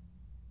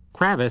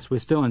 Kravis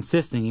was still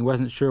insisting he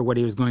wasn't sure what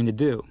he was going to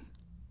do.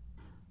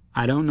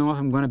 "I don't know if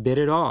I'm going to bid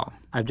at all.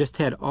 I've just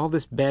had all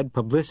this bad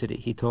publicity,"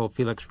 he told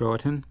Felix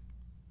Rohatyn.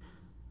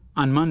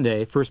 On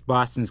Monday, First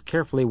Boston's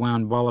carefully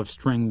wound ball of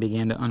string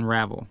began to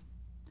unravel.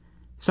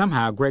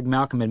 Somehow, Greg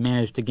Malcolm had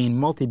managed to gain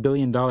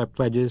multi-billion-dollar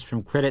pledges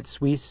from Credit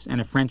Suisse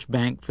and a French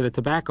bank for the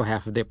tobacco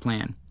half of their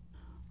plan.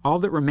 All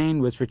that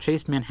remained was for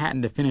Chase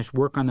Manhattan to finish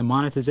work on the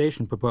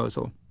monetization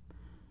proposal.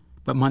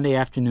 But Monday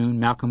afternoon,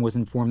 Malcolm was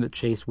informed that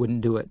Chase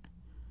wouldn't do it.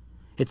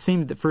 It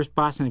seemed that First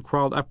Boston had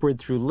crawled upward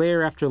through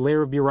layer after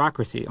layer of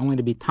bureaucracy, only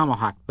to be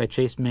tomahawked by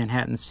Chase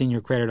Manhattan's senior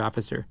credit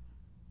officer.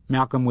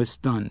 Malcolm was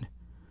stunned.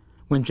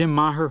 When Jim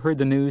Maher heard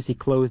the news, he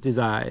closed his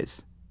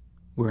eyes.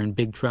 "We're in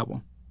big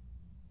trouble."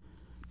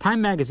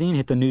 Time magazine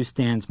hit the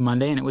newsstands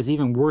Monday, and it was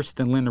even worse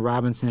than Linda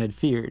Robinson had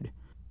feared.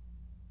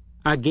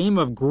 "A game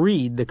of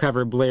greed," the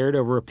cover blared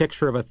over a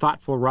picture of a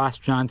thoughtful Ross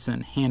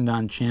Johnson, hand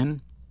on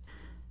chin.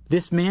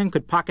 "This man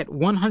could pocket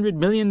 $100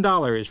 million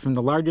from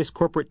the largest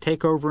corporate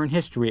takeover in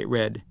history," it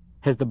read.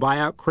 "Has the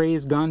buyout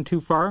craze gone too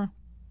far?"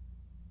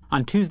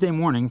 On Tuesday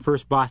morning,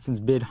 First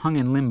Boston's bid hung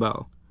in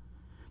limbo.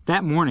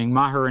 That morning,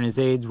 Maher and his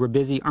aides were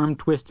busy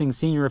arm-twisting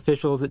senior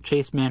officials at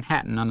Chase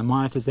Manhattan on the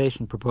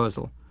monetization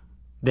proposal.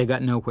 They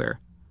got nowhere.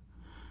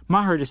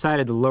 Maher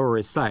decided to lower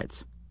his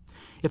sights.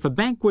 If a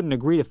bank wouldn't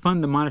agree to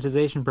fund the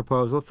monetization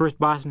proposal, First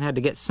Boston had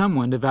to get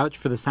someone to vouch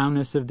for the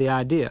soundness of the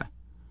idea.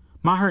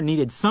 Maher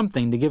needed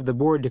something to give the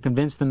board to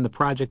convince them the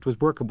project was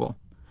workable.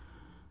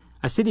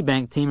 A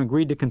Citibank team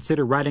agreed to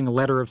consider writing a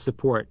letter of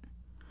support.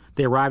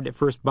 They arrived at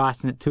First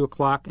Boston at 2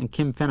 o'clock, and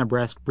Kim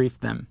Fennebresque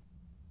briefed them.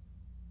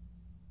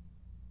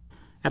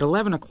 At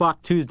 11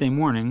 o'clock Tuesday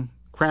morning,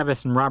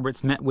 Kravis and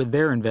Roberts met with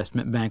their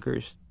investment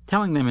bankers,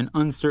 telling them in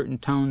uncertain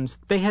tones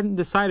they hadn't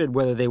decided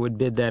whether they would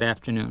bid that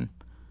afternoon.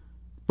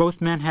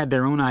 Both men had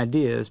their own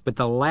ideas, but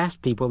the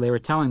last people they were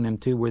telling them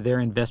to were their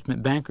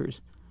investment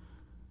bankers.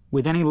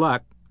 With any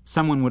luck,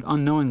 someone would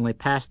unknowingly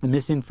pass the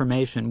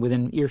misinformation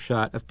within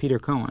earshot of Peter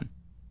Cohen.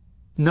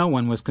 No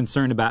one was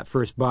concerned about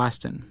First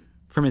Boston.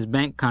 From his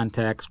bank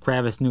contacts,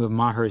 Kravis knew of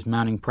Maher's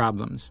mounting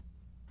problems.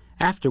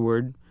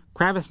 Afterward,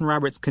 Kravis and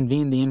Roberts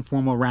convened the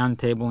informal round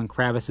table in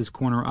Kravis's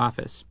corner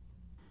office.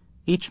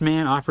 Each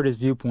man offered his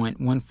viewpoint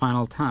one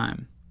final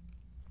time.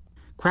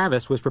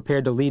 Kravis was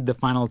prepared to lead the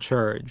final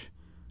charge.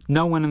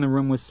 No one in the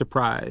room was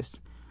surprised.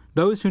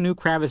 Those who knew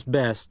Kravis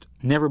best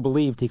never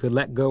believed he could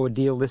let go a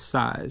deal this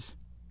size.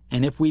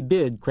 And if we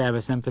bid,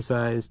 Kravis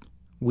emphasized,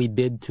 we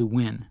bid to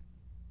win.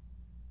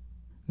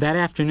 That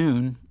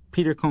afternoon,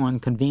 Peter Cohen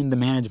convened the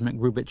management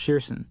group at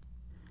Shearson.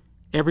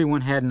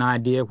 Everyone had an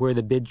idea where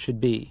the bid should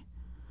be.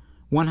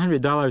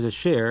 $100 a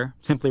share,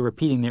 simply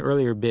repeating the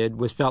earlier bid,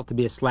 was felt to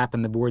be a slap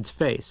in the board's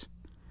face.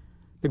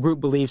 The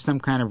group believed some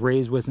kind of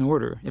raise was in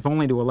order, if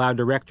only to allow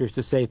directors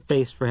to save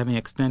face for having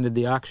extended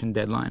the auction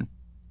deadline.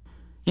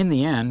 In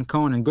the end,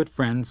 Cohen and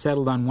Goodfriend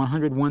settled on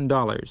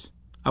 $101,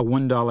 a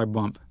 $1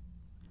 bump.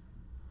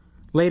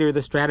 Later,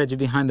 the strategy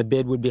behind the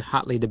bid would be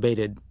hotly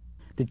debated.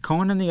 Did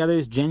Cohen and the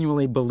others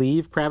genuinely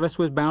believe Kravis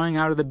was bowing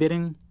out of the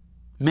bidding?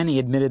 Many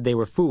admitted they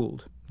were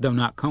fooled, though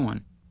not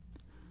Cohen.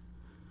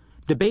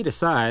 Debate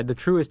aside, the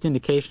truest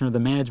indication of the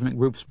management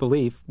group's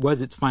belief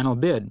was its final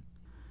bid.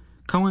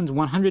 Cohen's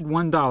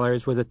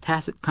 $101 was a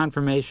tacit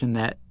confirmation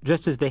that,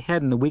 just as they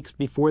had in the weeks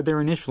before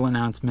their initial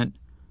announcement,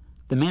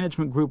 the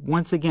management group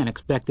once again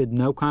expected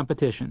no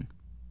competition.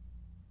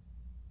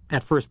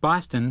 At First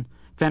Boston,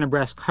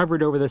 Fennebresque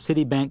hovered over the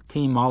Citibank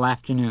team all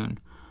afternoon.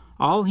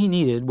 All he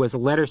needed was a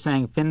letter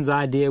saying Finn's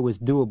idea was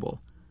doable.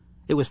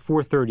 It was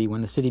 4:30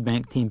 when the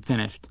Citibank team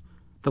finished.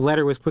 The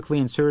letter was quickly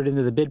inserted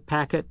into the bid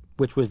packet,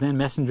 which was then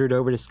messengered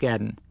over to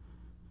Skadden.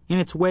 In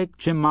its wake,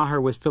 Jim Maher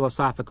was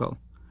philosophical.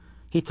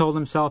 He told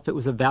himself it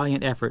was a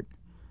valiant effort.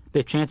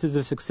 Their chances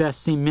of success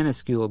seemed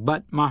minuscule,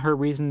 but, Maher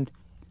reasoned,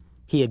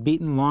 he had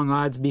beaten long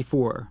odds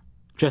before,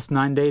 just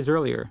 9 days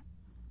earlier.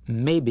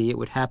 Maybe it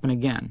would happen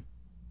again.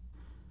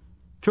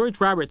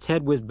 George Roberts'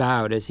 head was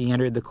bowed as he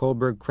entered the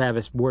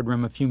Kohlberg-Kravis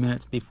boardroom a few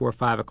minutes before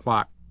 5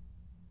 o'clock.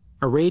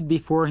 Arrayed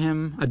before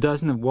him, a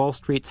dozen of Wall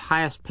Street's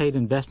highest-paid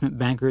investment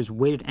bankers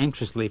waited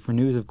anxiously for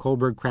news of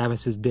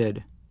Kohlberg-Kravis's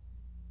bid.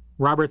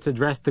 Roberts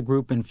addressed the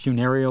group in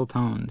funereal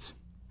tones.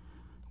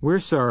 "We're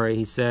sorry,"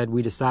 he said.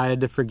 "We decided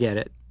to forget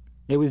it.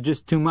 It was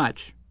just too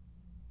much."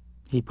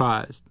 He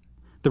paused.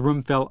 The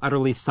room fell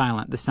utterly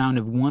silent, the sound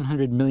of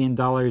 $100 million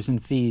in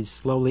fees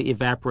slowly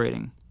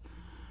evaporating.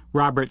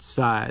 Roberts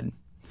sighed.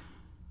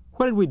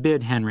 "What did we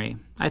bid, Henry?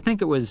 I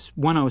think it was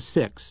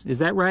 106. Is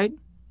that right?"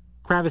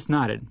 Kravis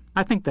nodded.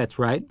 "I think that's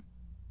right."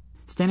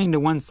 Standing to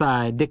one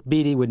side, Dick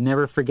Beattie would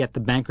never forget the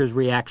banker's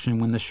reaction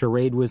when the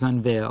charade was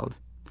unveiled.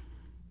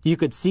 You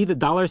could see the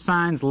dollar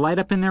signs light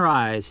up in their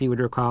eyes, he would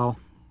recall.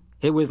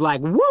 It was like,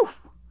 woo!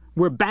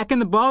 We're back in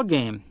the ball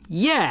game.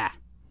 Yeah!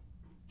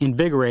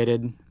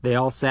 Invigorated, they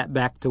all sat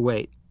back to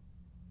wait.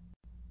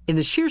 In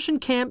the Shearson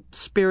camp,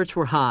 spirits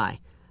were high.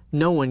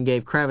 No one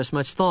gave Kravis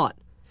much thought.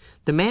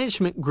 The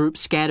management group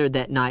scattered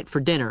that night for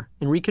dinner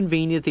and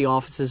reconvened at the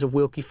offices of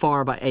Wilkie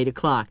Farr by 8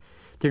 o'clock.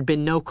 There had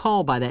been no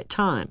call by that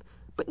time,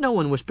 but no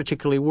one was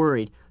particularly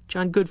worried.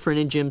 John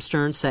Goodfriend and Jim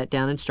Stern sat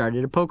down and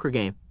started a poker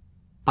game.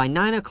 By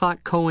 9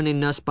 o'clock, Cohen and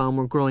Nussbaum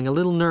were growing a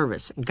little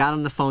nervous and got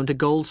on the phone to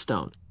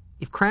Goldstone.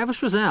 If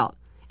Kravis was out,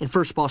 and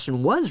First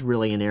Boston was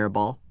really an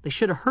airball, they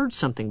should have heard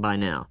something by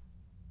now.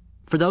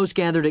 For those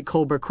gathered at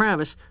Colbert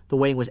Kravis, the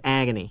waiting was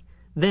agony.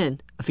 Then,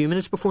 a few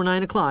minutes before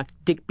 9 o'clock,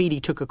 Dick Beattie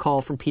took a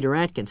call from Peter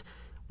Atkins.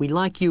 "We'd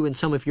like you and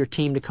some of your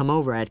team to come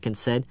over," Atkins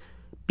said.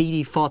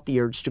 Beattie fought the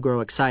urge to grow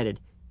excited.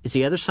 "Is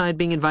the other side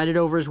being invited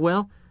over as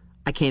well?"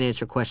 "I can't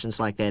answer questions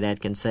like that,"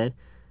 Atkins said.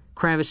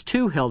 Kravis,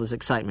 too, held his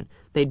excitement.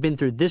 They'd been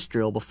through this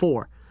drill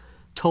before.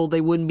 Told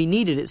they wouldn't be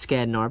needed at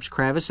Skadden Arps,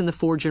 Kravis and the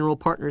four general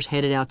partners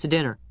headed out to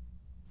dinner.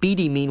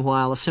 Beattie,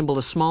 meanwhile, assembled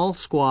a small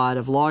squad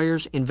of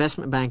lawyers,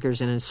 investment bankers,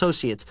 and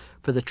associates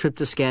for the trip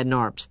to Skadden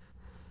Arps.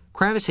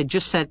 Kravis had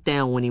just sat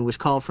down when he was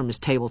called from his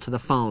table to the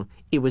phone.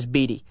 It was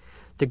Beattie.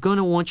 "They're going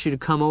to want you to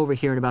come over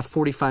here in about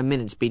 45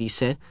 minutes, Beattie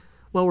said.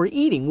 "While we're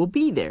eating, we'll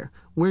be there."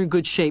 "We're in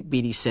good shape,"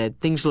 Beattie said.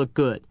 "Things look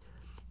good."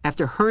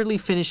 After hurriedly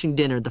finishing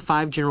dinner, the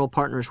five general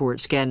partners were at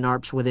Skadden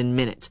Arps within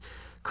minutes.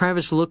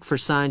 Kravis looked for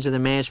signs of the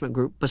management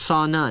group, but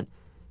saw none.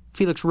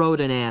 Felix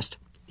Roden asked,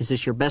 "Is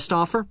this your best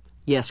offer?"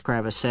 "Yes,"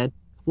 Kravis said.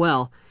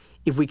 "Well,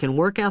 if we can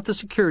work out the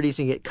securities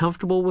and get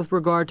comfortable with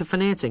regard to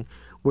financing,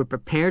 we're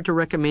prepared to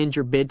recommend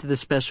your bid to the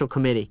special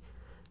committee."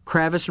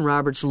 Kravis and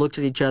Roberts looked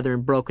at each other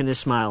and broke into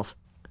smiles.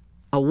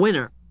 A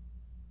winner!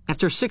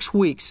 After 6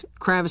 weeks,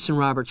 Kravis and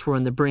Roberts were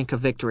on the brink of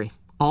victory.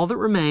 All that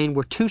remained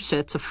were 2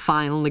 sets of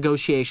final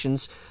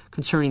negotiations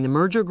concerning the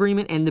merger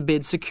agreement and the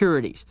bid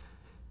securities.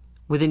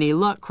 With any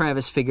luck,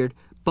 Kravis figured,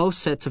 both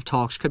sets of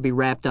talks could be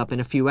wrapped up in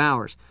a few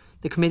hours.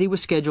 The committee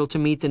was scheduled to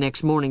meet the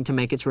next morning to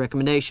make its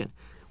recommendation.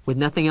 With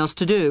nothing else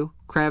to do,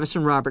 Kravis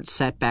and Roberts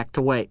sat back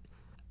to wait.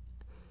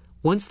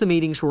 Once the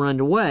meetings were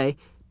underway,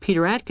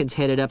 Peter Atkins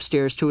headed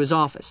upstairs to his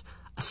office.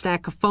 A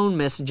stack of phone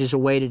messages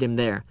awaited him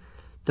there.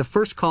 The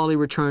first call he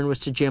returned was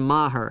to Jim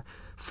Maher.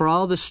 For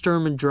all the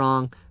Sturm und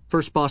Drang,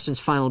 First Boston's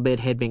final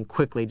bid had been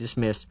quickly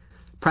dismissed.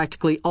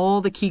 Practically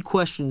all the key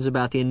questions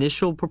about the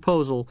initial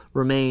proposal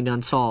remained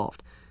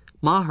unsolved.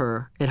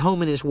 Maher, at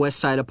home in his West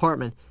Side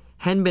apartment,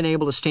 hadn't been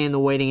able to stand the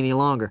waiting any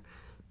longer.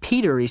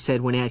 "Peter," he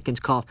said when Atkins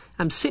called,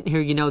 "I'm sitting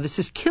here, this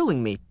is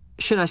killing me.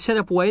 Should I sit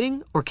up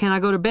waiting, or can I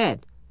go to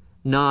bed?"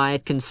 "No,"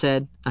 Atkins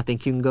said. "I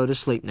think you can go to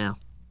sleep now."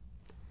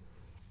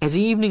 As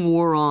the evening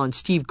wore on,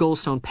 Steve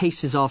Goldstone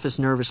paced his office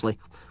nervously.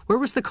 Where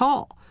was the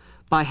call?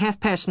 By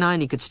 9:30,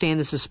 he could stand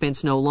the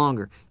suspense no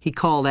longer. He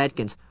called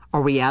Atkins.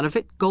 "Are we out of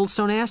it?"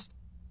 Goldstone asked.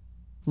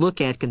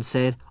 "Look," Atkins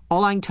said,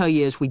 "all I can tell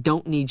you is we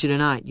don't need you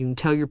tonight. You can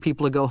tell your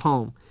people to go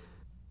home."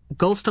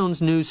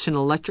 Goldstone's news sent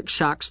electric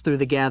shocks through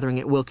the gathering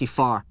at Wilkie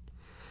Farr.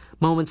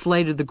 Moments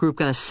later, the group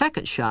got a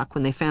second shock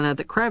when they found out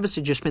that Kravis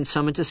had just been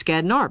summoned to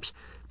Skadden Arps.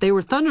 They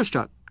were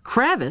thunderstruck.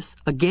 Kravis?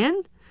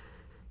 Again?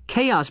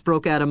 Chaos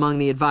broke out among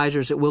the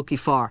advisors at Wilkie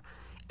Farr.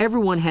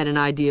 Everyone had an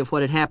idea of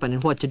what had happened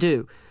and what to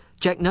do.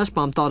 Jack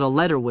Nussbaum thought a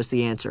letter was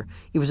the answer.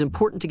 It was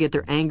important to get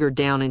their anger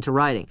down into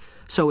writing.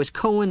 So as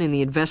Cohen and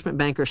the investment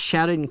banker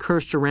shouted and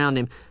cursed around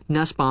him,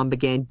 Nussbaum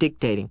began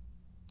dictating.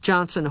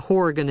 Johnson,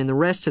 Horrigan, and the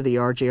rest of the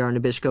RJR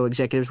Nabisco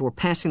executives were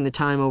passing the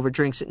time over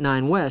drinks at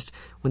 9 West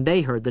when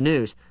they heard the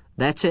news.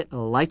 "That's it,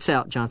 lights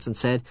out," Johnson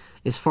said.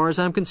 "As far as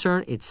I'm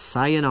concerned, it's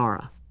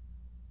sayonara."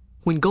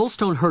 When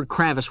Goldstone heard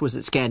Kravis was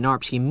at Skadden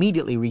Arps, he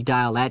immediately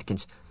redialed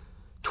Atkins.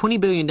 $20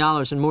 billion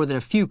and more than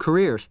a few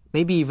careers,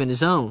 maybe even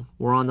his own,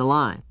 were on the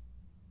line.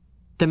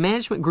 The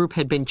management group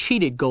had been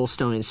cheated,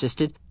 Goldstone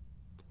insisted.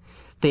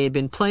 They had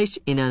been placed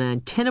in an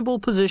untenable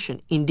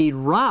position, indeed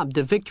robbed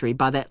of victory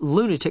by that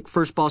lunatic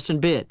First Boston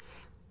bid.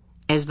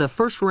 As the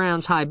first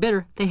round's high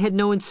bidder, they had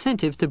no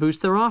incentive to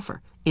boost their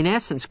offer. In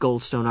essence,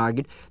 Goldstone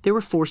argued, they were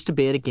forced to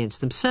bid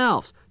against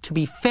themselves. To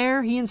be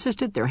fair, he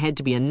insisted, there had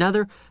to be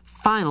another,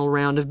 final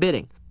round of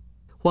bidding.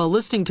 While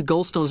listening to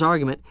Goldstone's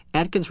argument,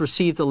 Atkins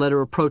received the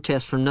letter of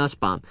protest from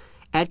Nussbaum.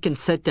 Atkins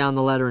set down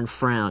the letter and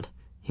frowned.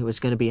 It was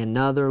going to be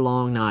another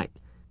long night.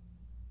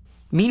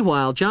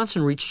 Meanwhile,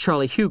 Johnson reached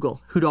Charlie Hugel,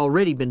 who'd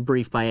already been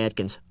briefed by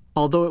Atkins.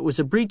 Although it was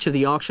a breach of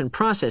the auction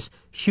process,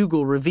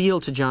 Hugel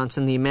revealed to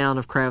Johnson the amount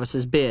of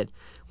Kravis's bid.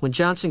 When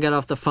Johnson got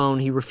off the phone,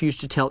 he refused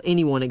to tell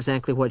anyone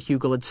exactly what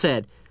Hugel had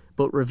said,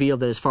 but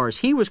revealed that as far as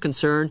he was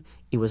concerned,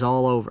 it was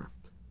all over.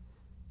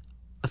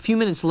 A few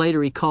minutes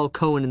later, he called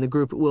Cohen and the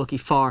group at Wilkie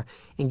Farr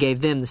and gave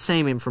them the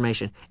same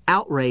information.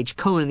 Outraged,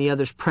 Cohen and the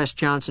others pressed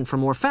Johnson for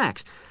more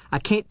facts. "I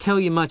can't tell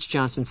you much,"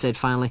 Johnson said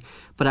finally,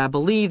 "but I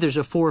believe there's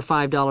a $4 or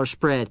 $5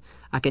 spread.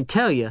 I can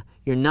tell you,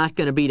 you're not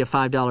going to beat a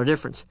 $5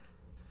 difference."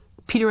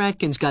 Peter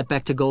Atkins got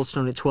back to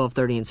Goldstone at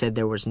 12:30 and said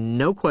there was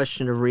no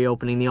question of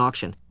reopening the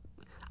auction.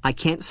 "I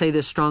can't say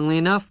this strongly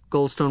enough,"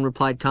 Goldstone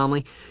replied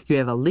calmly. "You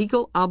have a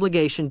legal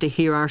obligation to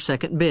hear our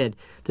second bid.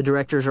 The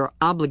directors are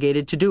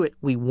obligated to do it.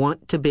 We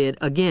want to bid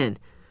again."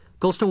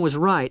 Goldstone was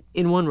right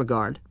in one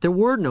regard. There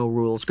were no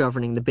rules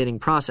governing the bidding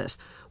process.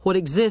 What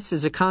exists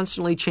is a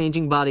constantly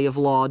changing body of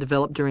law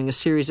developed during a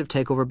series of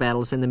takeover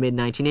battles in the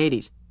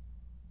mid-1980s.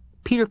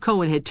 Peter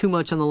Cohen had too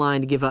much on the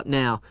line to give up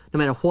now, no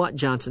matter what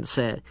Johnson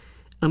said.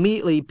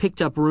 Immediately he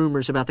picked up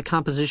rumors about the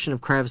composition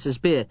of Kravis's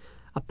bid.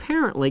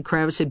 Apparently,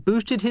 Kravis had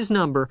boosted his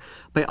number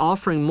by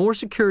offering more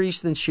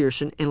securities than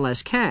Shearson and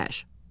less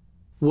cash.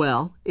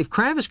 Well, if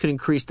Kravis could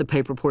increase the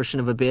pay proportion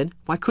of a bid,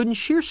 why couldn't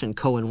Shearson,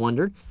 Cohen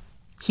wondered.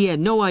 He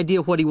had no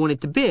idea what he wanted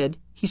to bid.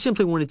 He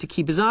simply wanted to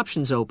keep his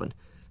options open.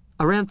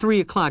 Around 3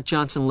 o'clock,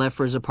 Johnson left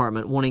for his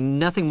apartment, wanting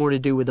nothing more to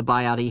do with the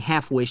buyout he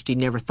half-wished he'd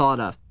never thought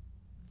of.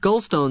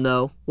 Goldstone,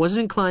 though,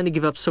 wasn't inclined to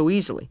give up so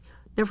easily.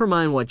 Never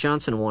mind what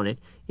Johnson wanted.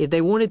 If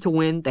they wanted to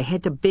win, they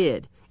had to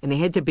bid, and they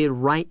had to bid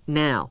right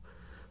now.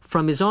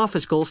 From his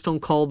office,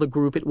 Goldstone called the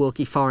group at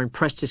Willkie Farr and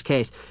pressed his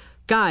case.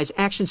 Guys,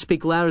 actions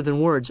speak louder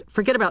than words.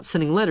 Forget about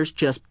sending letters,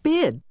 just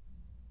bid.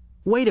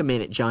 Wait a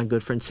minute, John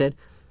Goodfriend said.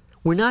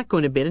 We're not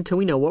going to bid until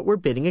we know what we're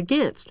bidding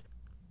against.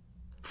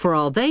 For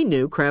all they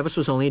knew, Kravis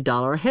was only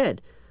 $1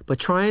 ahead. But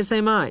try as they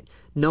might,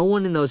 no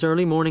one in those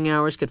early morning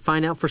hours could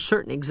find out for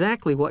certain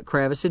exactly what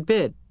Kravis had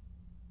bid.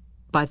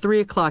 By 3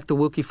 o'clock, the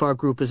Willkie Farr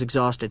group was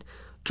exhausted.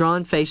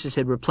 Drawn faces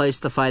had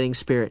replaced the fighting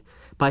spirit.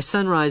 By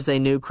sunrise, they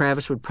knew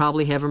Kravis would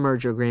probably have a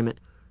merger agreement.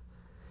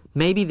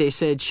 Maybe, they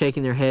said,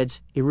 shaking their heads,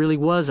 it really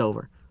was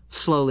over.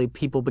 Slowly,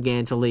 people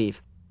began to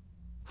leave.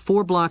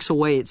 4 blocks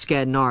away at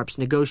Skadden Arps,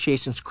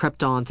 negotiations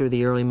crept on through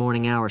the early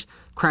morning hours.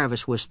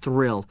 Kravis was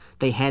thrilled.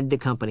 They had the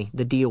company.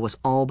 The deal was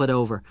all but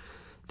over.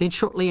 Then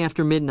shortly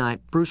after midnight,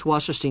 Bruce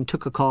Wasserstein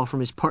took a call from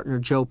his partner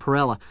Joe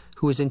Perella,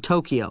 who was in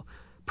Tokyo.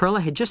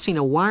 Perella had just seen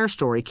a wire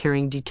story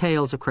carrying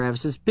details of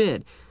Kravis's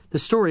bid. The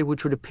story,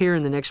 which would appear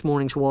in the next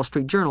morning's Wall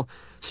Street Journal,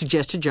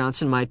 suggested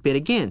Johnson might bid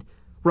again.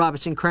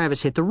 Roberts and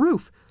Kravis hit the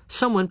roof.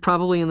 Someone,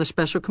 probably in the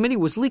special committee,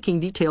 was leaking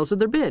details of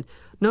their bid,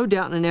 no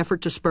doubt in an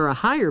effort to spur a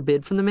higher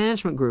bid from the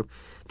management group.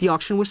 The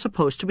auction was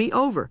supposed to be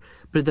over,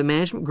 but if the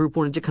management group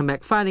wanted to come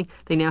back fighting,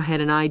 they now had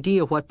an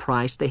idea what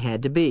price they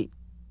had to beat.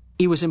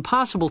 It was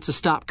impossible to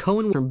stop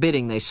Cohen from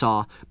bidding, they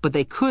saw, but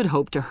they could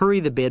hope to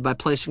hurry the bid by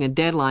placing a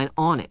deadline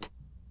on it.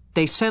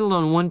 They settled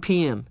on 1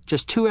 p.m.,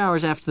 just 2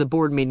 hours after the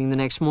board meeting the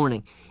next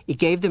morning. It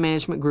gave the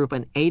management group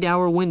an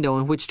 8-hour window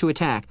in which to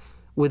attack.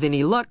 With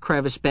any luck,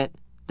 Kravis bet,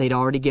 they'd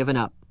already given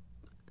up.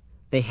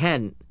 They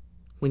hadn't.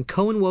 When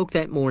Cohen woke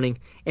that morning,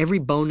 every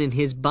bone in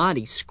his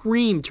body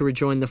screamed to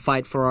rejoin the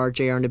fight for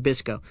RJR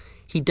Nabisco.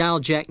 He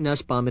dialed Jack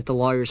Nussbaum at the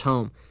lawyer's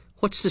home.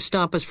 What's to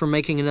stop us from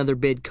making another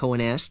bid, Cohen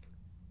asked.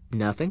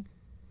 Nothing.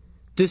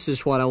 This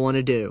is what I want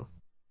to do.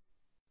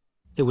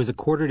 It was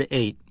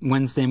 7:45,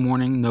 Wednesday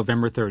morning,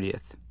 November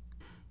 30th.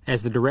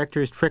 As the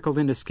directors trickled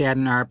into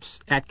Skadden Arps,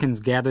 Atkins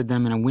gathered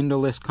them in a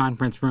windowless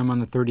conference room on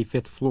the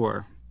 35th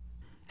floor.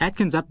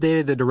 Atkins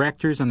updated the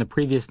directors on the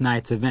previous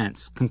night's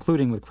events,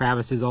 concluding with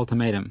Kravis's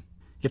ultimatum.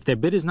 If their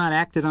bid is not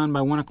acted on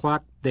by 1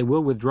 o'clock, they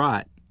will withdraw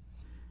it.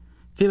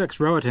 Felix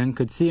Rohatyn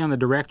could see on the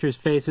directors'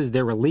 faces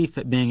their relief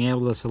at being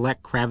able to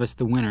select Kravis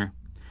the winner.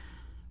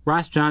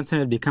 Ross Johnson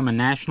had become a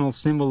national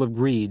symbol of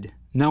greed.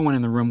 No one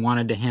in the room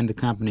wanted to hand the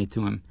company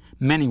to him.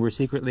 Many were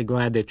secretly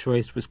glad their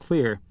choice was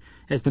clear.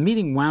 As the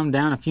meeting wound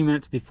down a few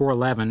minutes before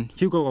 11,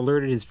 Hugel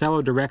alerted his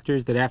fellow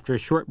directors that after a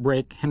short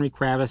break, Henry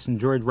Kravis and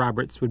George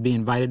Roberts would be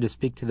invited to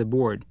speak to the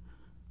board.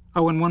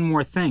 "Oh, and one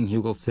more thing,"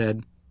 Hugel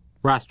said.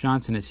 "Ross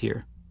Johnson is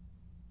here."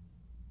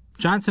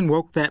 Johnson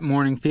woke that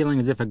morning feeling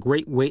as if a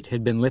great weight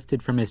had been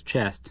lifted from his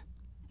chest.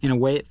 In a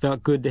way, it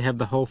felt good to have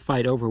the whole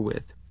fight over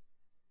with.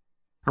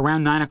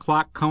 Around 9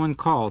 o'clock, Cohen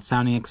called,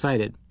 sounding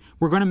excited.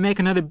 "We're going to make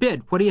another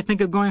bid. What do you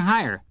think of going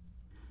higher?"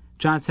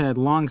 Johnson had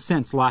long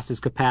since lost his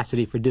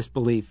capacity for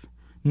disbelief.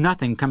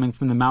 Nothing coming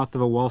from the mouth of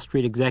a Wall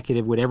Street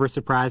executive would ever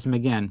surprise him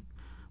again.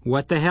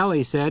 "What the hell,"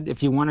 he said.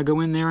 "If you want to go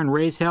in there and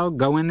raise hell,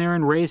 go in there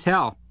and raise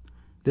hell."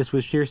 This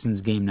was Shearson's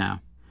game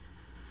now.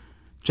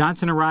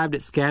 Johnson arrived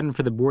at Skadden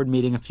for the board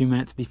meeting a few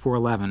minutes before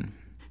 11.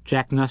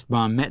 Jack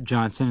Nussbaum met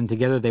Johnson, and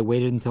together they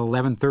waited until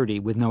 11:30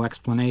 with no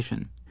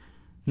explanation.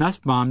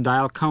 Nussbaum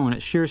dialed Cohen at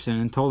Shearson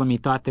and told him he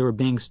thought they were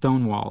being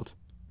stonewalled.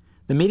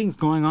 "The meeting's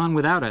going on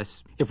without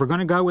us. If we're going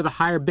to go with a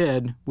higher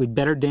bid, we'd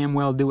better damn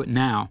well do it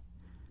now."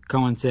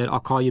 Cohen said, "I'll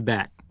call you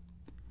back."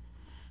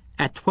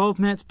 At 12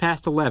 minutes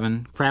past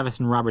 11, Kravis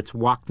and Roberts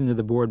walked into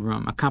the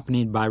boardroom,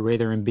 accompanied by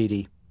Rather and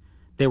Beatty.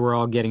 They were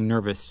all getting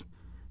nervous.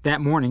 That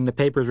morning, the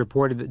papers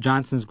reported that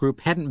Johnson's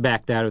group hadn't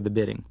backed out of the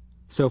bidding.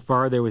 So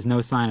far, there was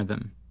no sign of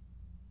them.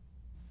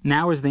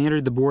 Now, as they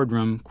entered the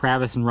boardroom,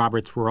 Kravis and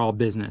Roberts were all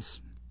business.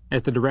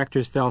 As the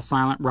directors fell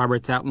silent,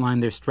 Roberts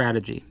outlined their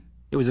strategy.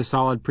 It was a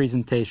solid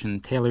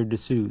presentation, tailored to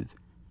soothe.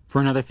 For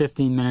another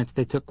 15 minutes,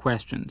 they took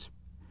questions.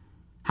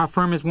 "How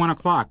firm is 1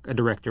 o'clock?" a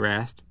director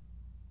asked.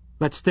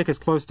 "Let's stick as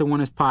close to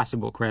 1 as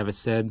possible," Kravis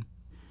said.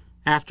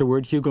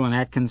 Afterward, Hugel and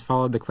Atkins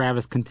followed the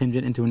Kravis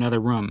contingent into another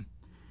room.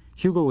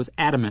 Hugel was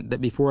adamant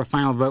that before a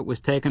final vote was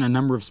taken, a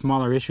number of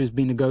smaller issues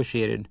be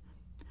negotiated,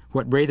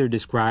 what Rather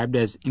described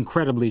as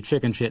incredibly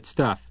chicken shit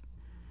stuff.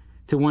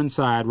 To one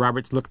side,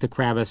 Roberts looked to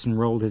Kravis and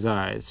rolled his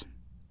eyes.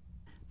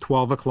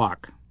 12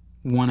 o'clock.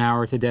 1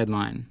 hour to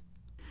deadline.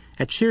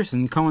 At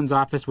Shearson, Cohen's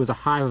office was a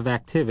hive of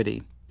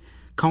activity.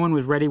 Cohen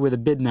was ready with a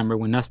bid number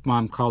when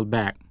Nussbaum called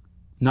back.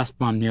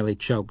 Nussbaum nearly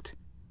choked.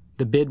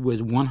 The bid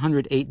was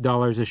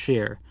 $108 a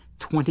share,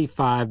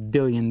 $25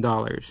 billion.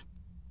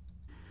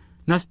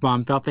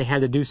 Nussbaum felt they had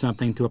to do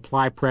something to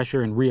apply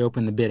pressure and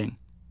reopen the bidding.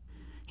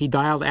 He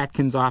dialed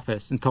Atkins'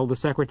 office and told the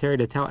secretary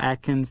to tell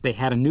Atkins they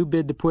had a new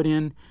bid to put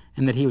in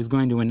and that he was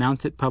going to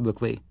announce it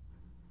publicly.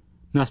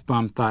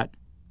 Nussbaum thought,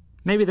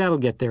 maybe that'll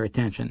get their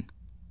attention.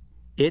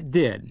 It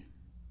did.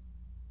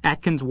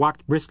 Atkins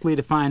walked briskly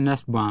to find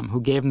Nussbaum,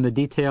 who gave him the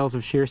details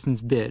of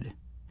Shearson's bid.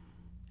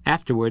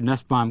 Afterward,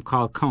 Nussbaum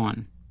called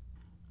Cohen.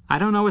 I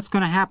don't know what's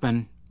going to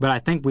happen, but I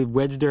think we've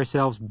wedged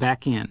ourselves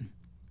back in.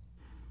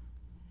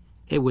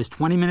 It was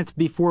 20 minutes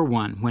before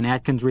 1 when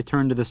Atkins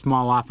returned to the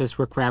small office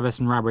where Kravis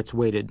and Roberts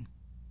waited.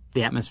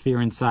 The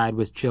atmosphere inside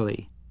was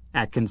chilly.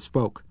 Atkins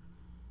spoke.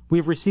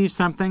 We've received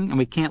something, and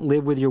we can't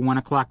live with your 1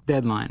 o'clock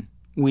deadline.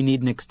 We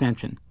need an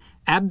extension.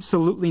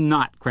 Absolutely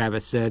not,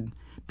 Kravis said.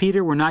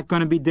 Peter, we're not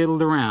going to be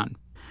diddled around.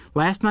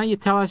 Last night you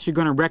tell us you're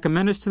going to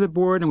recommend us to the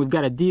board and we've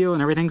got a deal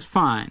and everything's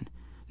fine.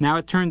 Now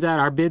it turns out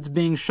our bid's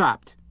being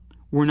shopped.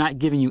 We're not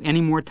giving you any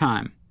more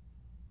time.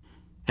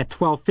 At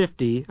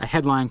 12:50, a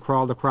headline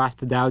crawled across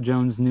the Dow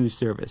Jones News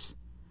Service.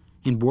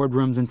 In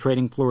boardrooms and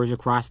trading floors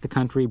across the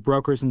country,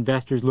 brokers and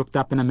investors looked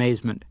up in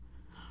amazement.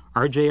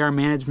 RJR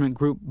Management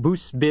Group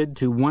boosts bid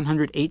to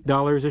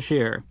 $108 a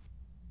share.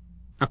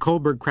 A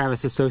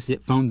Kohlberg-Kravis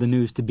associate phoned the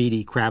news to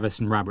Beatty, Kravis,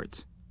 and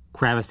Roberts.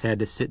 Kravis had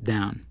to sit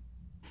down.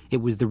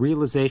 It was the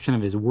realization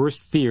of his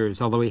worst fears,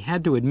 although he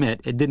had to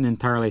admit it didn't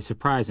entirely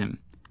surprise him.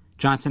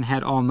 Johnson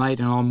had all night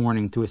and all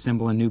morning to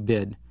assemble a new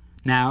bid.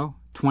 Now,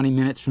 20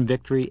 minutes from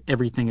victory,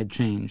 everything had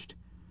changed.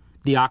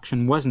 The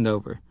auction wasn't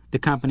over. The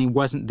company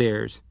wasn't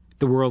theirs.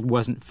 The world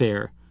wasn't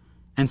fair.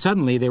 And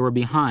suddenly they were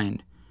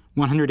behind,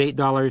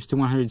 $108 to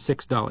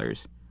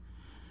 $106.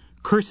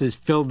 Curses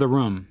filled the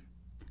room.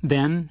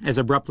 Then, as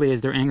abruptly as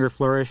their anger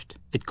flourished,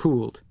 it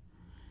cooled.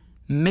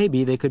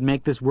 Maybe they could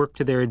make this work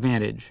to their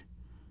advantage.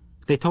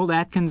 They told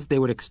Atkins they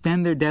would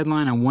extend their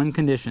deadline on one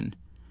condition: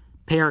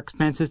 pay our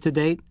expenses to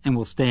date and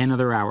we'll stay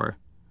another hour.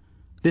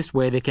 This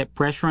way they kept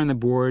pressure on the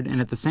board and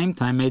at the same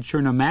time made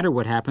sure no matter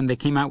what happened they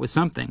came out with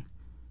something.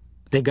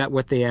 They got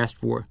what they asked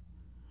for.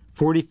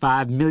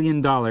 $45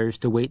 million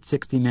to wait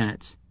 60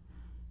 minutes.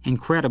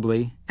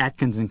 Incredibly,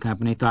 Atkins and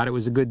Company thought it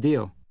was a good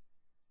deal.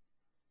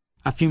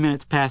 A few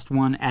minutes past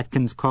 1,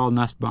 Atkins called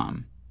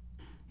Nussbaum.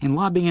 In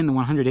lobbying the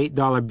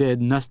 $108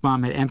 bid,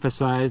 Nussbaum had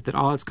emphasized that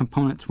all its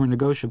components were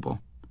negotiable.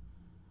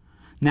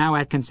 Now,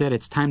 Atkins said,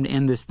 it's time to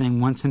end this thing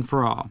once and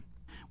for all.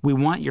 We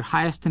want your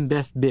highest and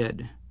best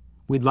bid.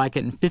 We'd like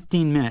it in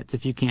 15 minutes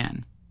if you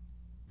can.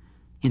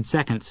 In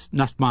seconds,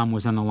 Nussbaum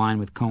was on the line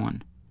with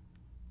Cohen.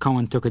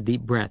 Cohen took a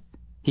deep breath.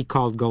 He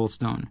called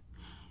Goldstone.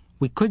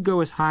 We could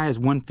go as high as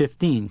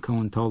 115,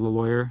 Cohen told the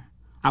lawyer.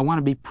 I want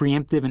to be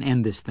preemptive and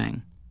end this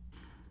thing.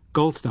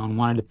 Goldstone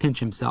wanted to pinch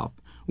himself.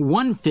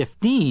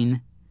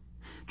 115?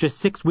 Just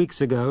 6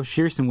 weeks ago,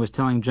 Shearson was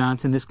telling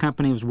Johnson this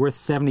company was worth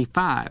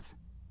 75.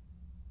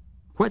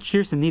 What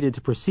Shearson needed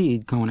to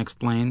proceed, Cohen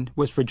explained,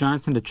 was for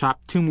Johnson to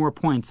chop 2 more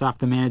points off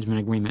the management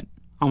agreement,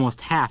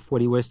 almost half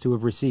what he was to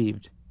have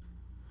received.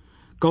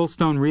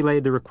 Goldstone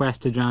relayed the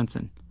request to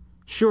Johnson.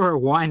 Sure,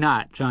 why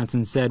not,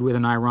 Johnson said with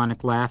an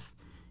ironic laugh.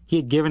 He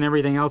had given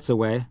everything else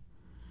away.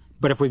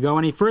 But if we go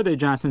any further,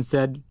 Johnson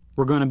said,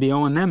 we're going to be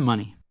owing them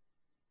money.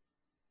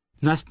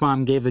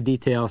 Nussbaum gave the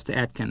details to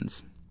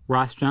Atkins.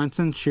 Ross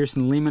Johnson,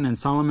 Shearson Lehman, and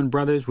Solomon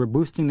Brothers were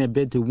boosting their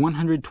bid to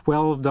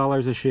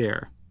 $112 a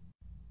share.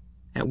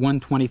 At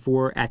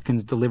 1:24,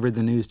 Atkins delivered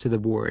the news to the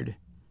board.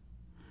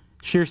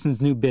 Shearson's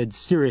new bid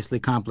seriously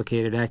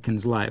complicated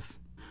Atkins' life.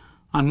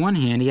 On one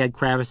hand, he had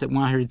Kravis at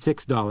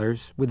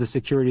 $106, with the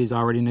securities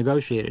already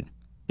negotiated.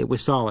 It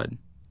was solid.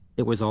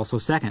 It was also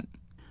second.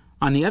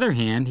 On the other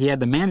hand, he had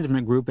the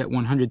management group at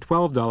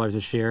 $112 a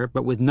share,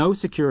 but with no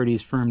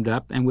securities firmed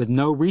up and with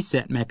no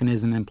reset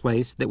mechanism in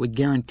place that would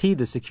guarantee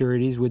the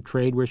securities would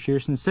trade where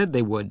Shearson said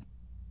they would.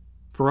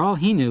 For all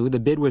he knew, the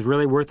bid was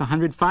really worth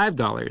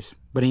 $105,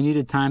 but he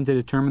needed time to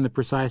determine the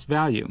precise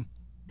value.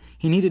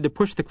 He needed to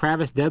push the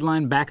Kravis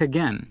deadline back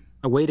again,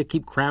 a way to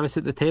keep Kravis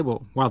at the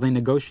table while they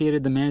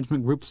negotiated the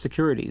management group's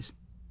securities.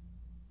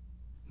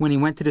 When he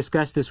went to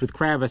discuss this with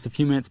Kravis a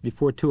few minutes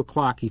before 2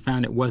 o'clock, he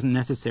found it wasn't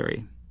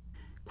necessary.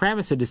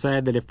 Kravis had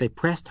decided that if they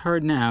pressed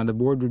hard now, the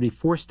board would be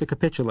forced to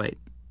capitulate.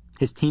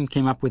 His team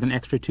came up with an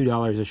extra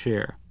 $2 a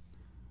share.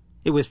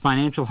 It was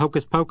financial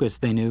hocus-pocus,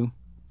 they knew,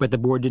 but the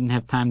board didn't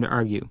have time to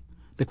argue.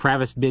 The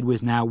Kravis bid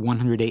was now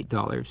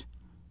 $108.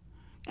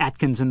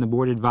 Atkins and the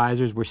board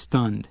advisors were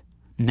stunned.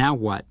 Now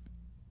what?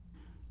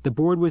 The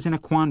board was in a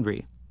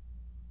quandary.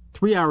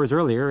 3 hours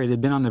earlier, it had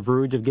been on the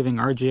verge of giving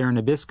RJR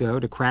Nabisco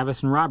to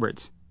Kravis and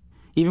Roberts.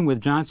 Even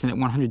with Johnson at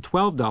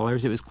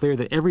 $112, it was clear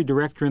that every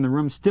director in the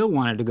room still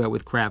wanted to go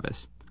with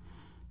Kravis.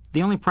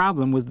 The only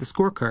problem was the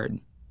scorecard.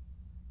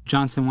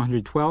 Johnson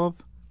 112,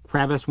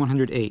 Kravis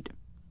 108.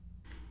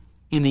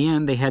 In the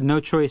end, they had no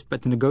choice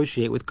but to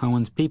negotiate with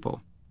Cohen's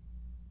people.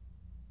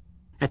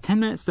 At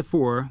 10 minutes to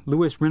 4,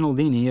 Louis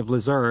Rinaldini of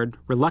Lazard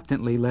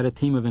reluctantly led a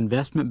team of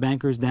investment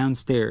bankers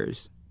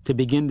downstairs to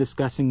begin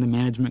discussing the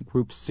management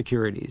group's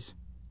securities.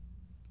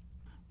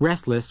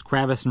 Restless,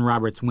 Kravis and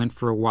Roberts went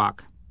for a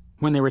walk.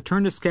 When they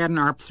returned to Skadden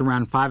Arps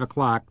around 5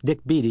 o'clock, Dick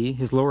Beatty,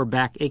 his lower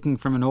back aching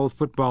from an old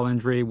football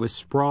injury, was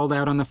sprawled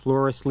out on the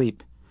floor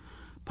asleep.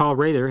 Paul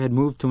Rather had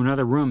moved to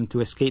another room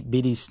to escape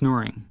Beatty's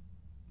snoring.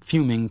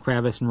 Fuming,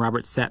 Kravis and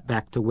Roberts sat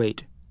back to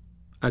wait.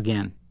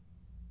 Again.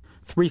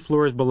 3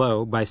 floors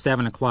below, by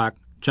 7 o'clock,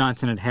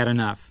 Johnson had had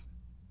enough.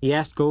 He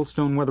asked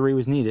Goldstone whether he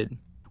was needed.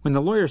 When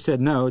the lawyer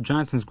said no,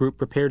 Johnson's group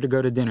prepared to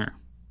go to dinner.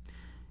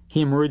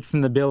 He emerged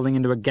from the building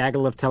into a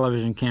gaggle of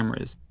television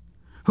cameras.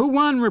 "Who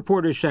won?"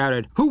 reporters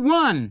shouted. "Who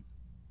won?"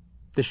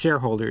 "The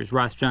shareholders,"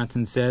 Ross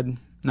Johnson said,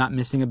 not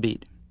missing a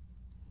beat.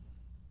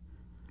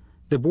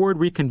 The board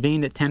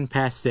reconvened at 10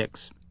 past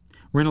 6.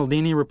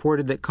 Rinaldini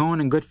reported that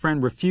Cohen and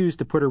Goodfriend refused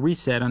to put a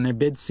reset on their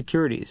bid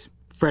securities,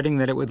 fretting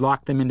that it would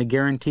lock them into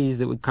guarantees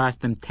that would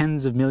cost them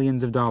tens of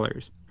millions of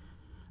dollars.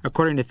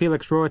 According to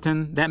Felix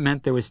Rohatyn, that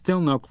meant there was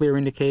still no clear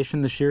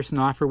indication the Shearson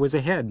offer was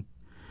ahead.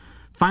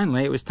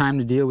 Finally, it was time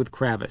to deal with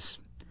Kravis.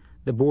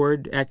 The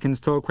board, Atkins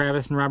told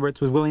Kravis and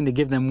Roberts, was willing to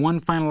give them one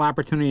final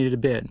opportunity to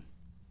bid.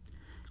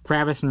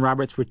 Kravis and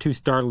Roberts were too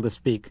startled to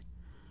speak.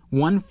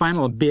 One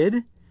final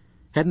bid?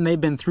 Hadn't they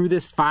been through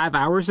this 5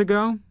 hours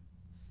ago?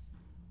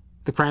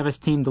 The Kravis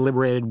team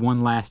deliberated one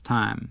last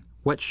time.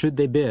 What should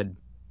they bid?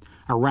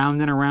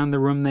 Around and around the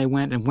room they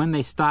went, and when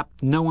they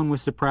stopped, no one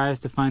was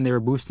surprised to find they were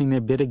boosting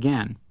their bid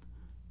again,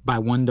 by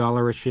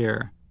 $1 a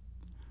share.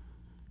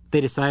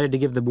 They decided to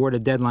give the board a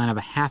deadline of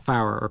a half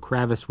hour or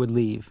Kravis would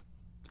leave.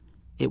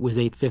 It was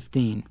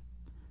 8:15.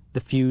 The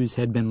fuse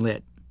had been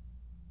lit.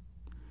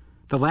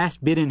 The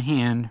last bid in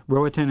hand,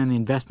 Rohatyn and the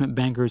investment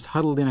bankers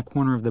huddled in a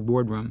corner of the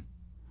boardroom.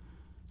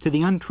 To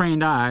the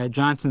untrained eye,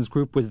 Johnson's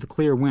group was the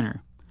clear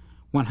winner,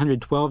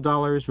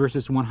 $112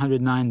 versus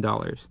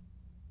 $109.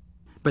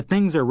 But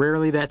things are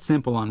rarely that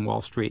simple on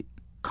Wall Street.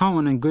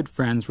 Cohen and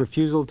Goodfriend's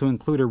refusal to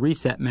include a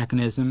reset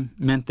mechanism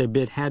meant their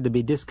bid had to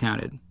be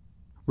discounted.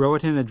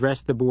 Rohatyn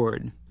addressed the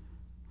board.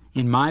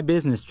 "In my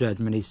business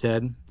judgment," he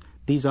said,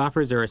 "these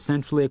offers are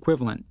essentially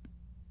equivalent."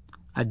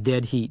 A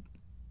dead heat.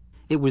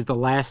 It was the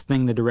last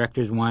thing the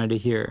directors wanted to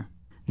hear.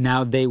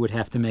 Now they would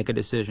have to make a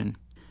decision.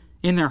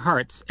 In their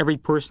hearts, every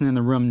person in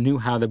the room knew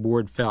how the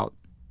board felt.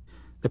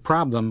 The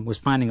problem was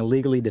finding a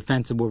legally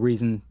defensible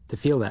reason to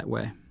feel that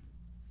way.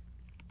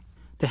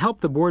 To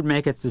help the board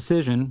make its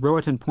decision,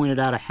 Rohatyn pointed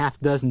out a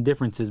half-dozen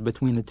differences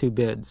between the two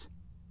bids.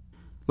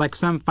 Like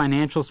some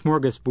financial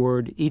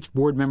smorgasbord, each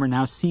board member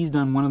now seized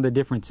on one of the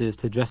differences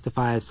to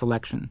justify his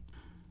selection.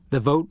 The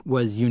vote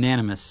was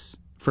unanimous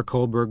for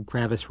Kohlberg,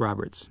 Kravis,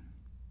 Roberts.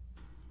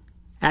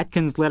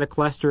 Atkins led a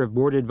cluster of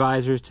board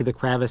advisors to the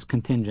Kravis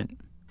contingent.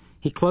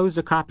 He closed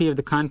a copy of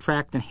the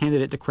contract and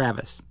handed it to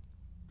Kravis.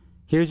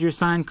 "Here's your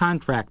signed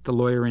contract," the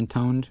lawyer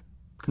intoned.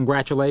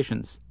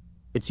 "Congratulations.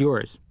 It's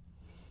yours."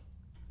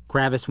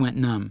 Kravis went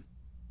numb.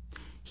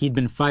 He'd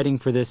been fighting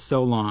for this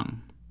so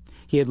long.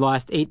 He had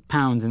lost 8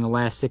 pounds in the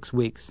last 6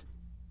 weeks.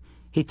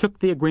 He took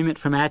the agreement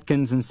from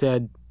Atkins and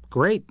said,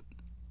 "Great."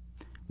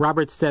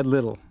 Roberts said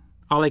little.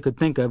 All he could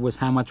think of was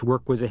how much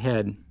work was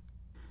ahead.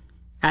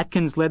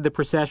 Atkins led the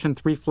procession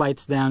 3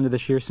 flights down to the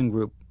Shearson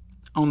Group.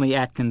 Only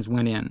Atkins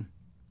went in.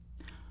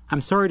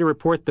 "I'm sorry to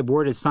report the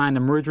board has signed a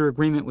merger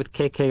agreement with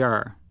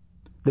KKR.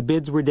 The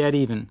bids were dead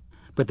even,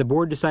 but the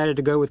board decided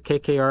to go with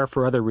KKR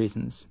for other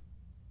reasons."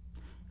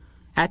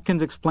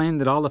 Atkins explained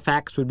that all the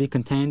facts would be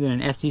contained in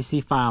an SEC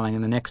filing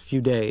in the next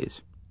few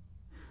days.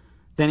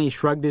 Then he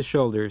shrugged his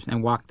shoulders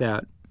and walked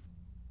out.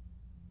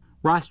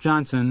 Ross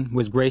Johnson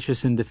was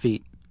gracious in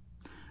defeat.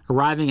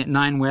 Arriving at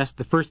 9 West,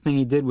 the first thing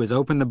he did was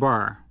open the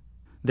bar.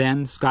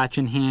 Then, scotch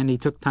in hand, he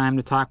took time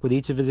to talk with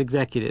each of his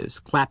executives,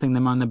 clapping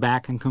them on the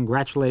back and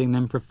congratulating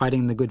them for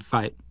fighting the good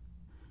fight.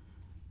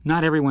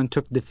 Not everyone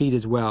took defeat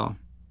as well.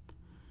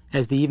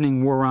 As the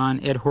evening wore on,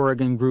 Ed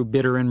Horrigan grew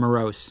bitter and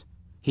morose.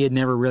 He had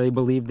never really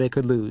believed they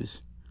could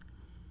lose.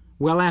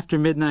 Well after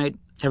midnight,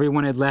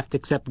 everyone had left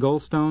except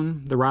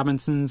Goldstone, the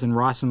Robinsons, and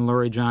Ross and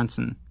Laurie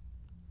Johnson.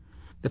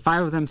 The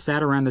 5 of them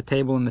sat around the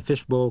table in the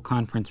fishbowl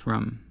conference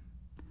room.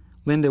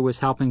 Linda was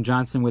helping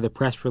Johnson with a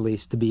press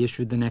release to be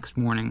issued the next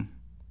morning.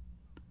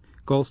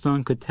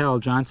 Goldstone could tell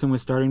Johnson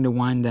was starting to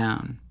wind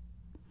down.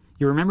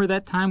 "You remember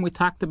that time we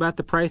talked about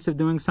the price of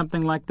doing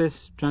something like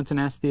this?" Johnson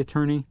asked the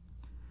attorney.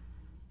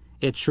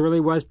 "It surely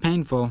was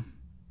painful,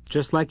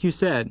 just like you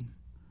said.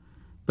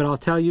 But I'll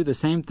tell you the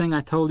same thing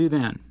I told you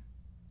then.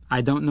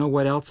 I don't know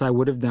what else I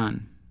would have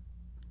done.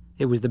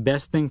 It was the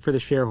best thing for the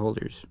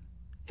shareholders.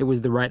 It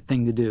was the right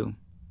thing to do."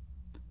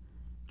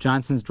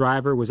 Johnson's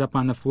driver was up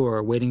on the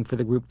floor, waiting for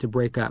the group to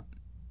break up.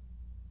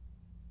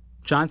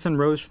 Johnson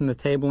rose from the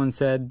table and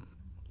said,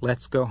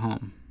 "Let's go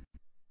home."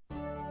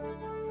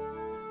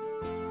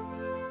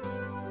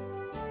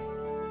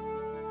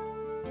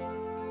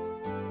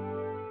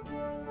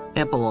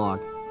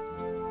 Epilogue.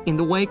 In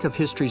the wake of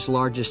history's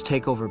largest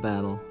takeover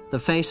battle, the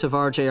face of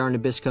RJR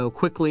Nabisco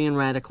quickly and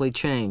radically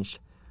changed.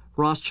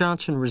 Ross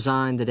Johnson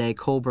resigned the day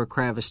Colbert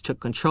Kravis took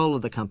control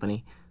of the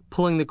company,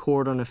 pulling the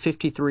cord on a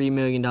 $53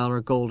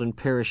 million golden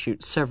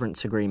parachute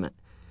severance agreement.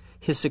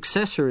 His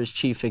successor as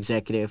chief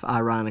executive,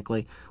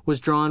 ironically, was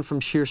drawn from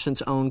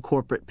Shearson's own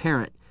corporate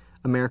parent,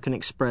 American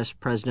Express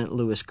President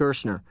Louis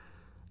Gerstner.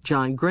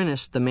 John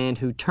Grinnis, the man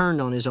who turned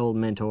on his old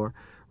mentor,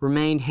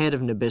 remained head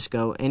of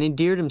Nabisco and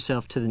endeared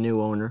himself to the new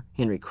owner,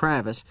 Henry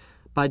Kravis,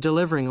 by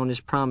delivering on his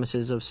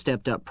promises of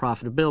stepped-up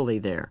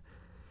profitability there.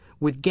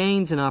 With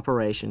gains in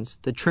operations,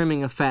 the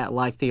trimming of fat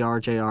like the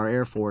RJR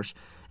Air Force,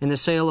 and the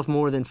sale of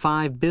more than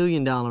 $5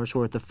 billion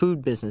worth of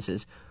food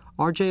businesses,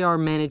 RJR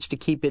managed to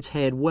keep its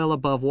head well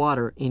above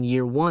water in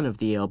year one of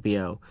the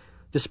LBO,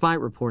 despite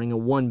reporting a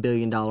 $1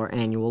 billion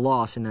annual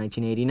loss in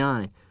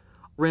 1989.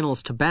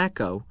 Reynolds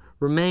Tobacco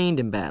remained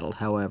embattled,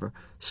 however,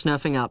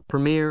 snuffing out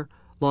Premier,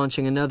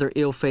 launching another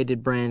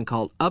ill-fated brand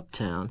called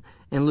Uptown,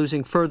 and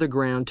losing further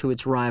ground to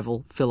its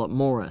rival, Philip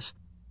Morris.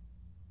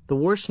 The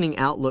worsening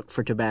outlook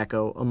for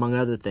tobacco, among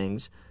other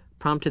things,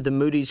 prompted the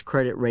Moody's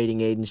credit rating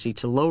agency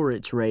to lower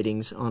its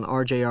ratings on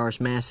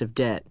RJR's massive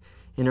debt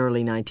in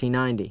early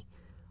 1990.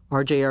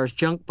 RJR's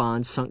junk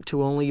bonds sunk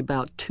to only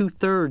about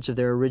two-thirds of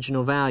their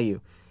original value,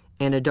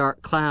 and a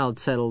dark cloud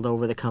settled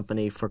over the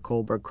company for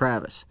Colbert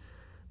Kravis.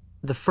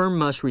 The firm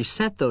must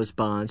reset those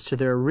bonds to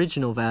their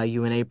original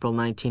value in April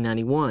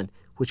 1991,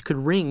 which could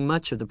wring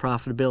much of the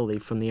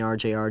profitability from the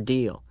RJR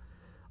deal.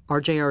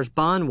 RJR's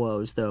bond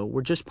woes, though,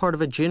 were just part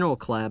of a general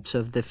collapse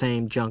of the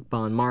famed junk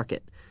bond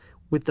market.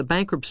 With the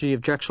bankruptcy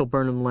of Drexel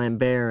Burnham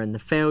Lambert and the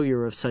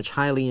failure of such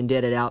highly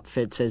indebted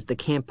outfits as the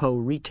Campo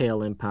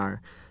retail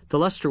empire, the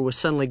luster was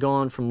suddenly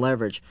gone from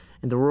leverage,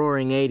 and the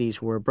roaring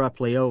 80s were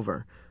abruptly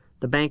over.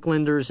 The bank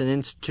lenders and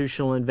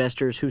institutional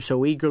investors who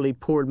so eagerly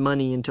poured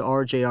money into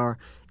RJR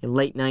in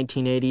late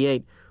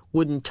 1988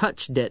 wouldn't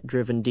touch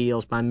debt-driven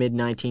deals by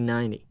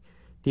mid-1990.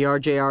 The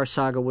RJR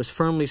saga was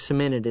firmly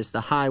cemented as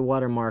the high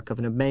watermark of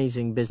an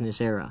amazing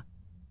business era.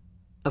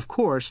 Of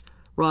course,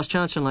 Ross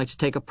Johnson liked to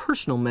take a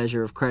personal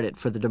measure of credit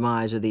for the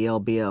demise of the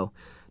LBO.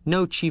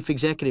 No chief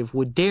executive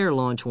would dare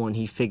launch one,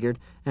 he figured,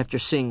 after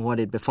seeing what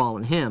had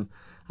befallen him.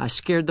 "I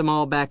scared them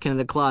all back into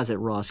the closet,"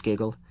 Ross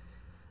giggled.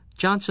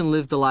 Johnson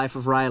lived the life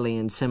of Riley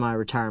in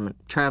semi-retirement,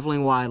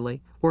 traveling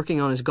widely,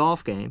 working on his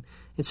golf game,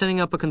 and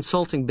setting up a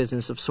consulting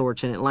business of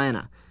sorts in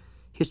Atlanta.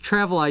 His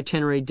travel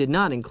itinerary did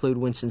not include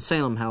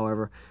Winston-Salem,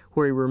 however,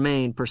 where he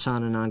remained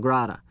persona non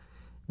grata.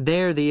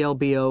 There, the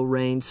LBO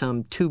rained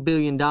some $2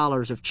 billion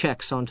of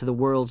checks onto the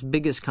world's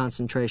biggest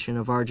concentration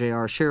of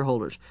RJR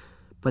shareholders.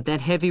 But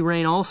that heavy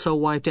rain also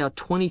wiped out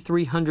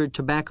 2,300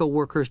 tobacco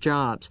workers'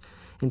 jobs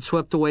and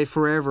swept away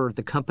forever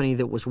the company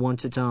that was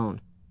once its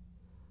own.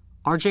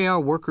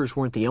 RJR workers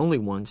weren't the only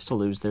ones to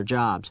lose their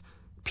jobs.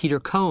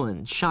 Peter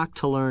Cohen, shocked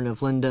to learn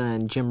of Linda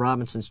and Jim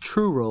Robinson's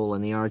true role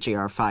in the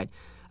RJR fight,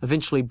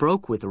 eventually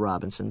broke with the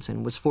Robinsons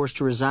and was forced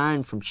to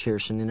resign from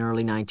Shearson in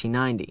early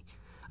 1990.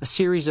 A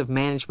series of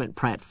management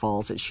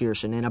pratfalls at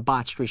Shearson and a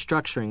botched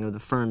restructuring of the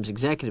firm's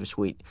executive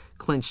suite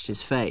clinched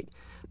his fate.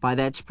 By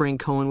that spring,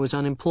 Cohen was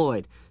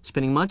unemployed,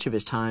 spending much of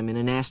his time in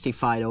a nasty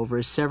fight over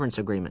his severance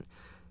agreement.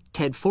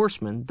 Ted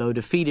Forsman, though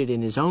defeated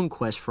in his own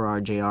quest for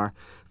RJR,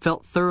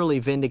 felt thoroughly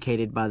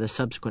vindicated by the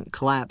subsequent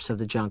collapse of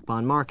the junk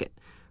bond market,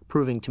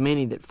 proving to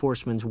many that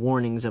Forsman's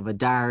warnings of a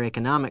dire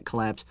economic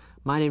collapse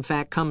might in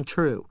fact come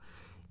true.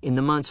 In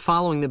the months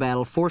following the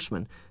battle,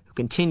 Forsman, who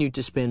continued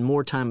to spend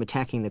more time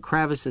attacking the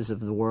Kravises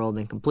of the world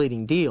than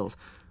completing deals,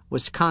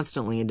 was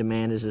constantly in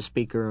demand as a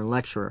speaker and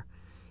lecturer.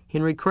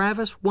 Henry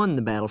Kravis won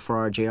the battle for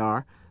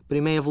RJR, but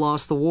he may have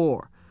lost the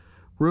war.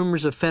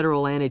 Rumors of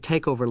federal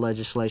anti-takeover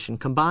legislation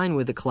combined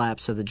with the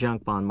collapse of the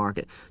junk bond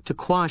market to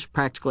quash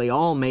practically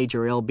all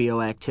major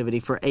LBO activity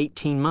for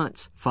 18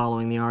 months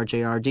following the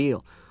RJR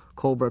deal.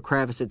 Colbert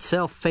Kravis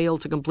itself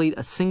failed to complete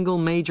a single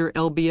major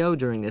LBO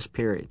during this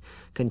period,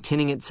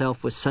 contenting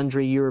itself with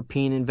sundry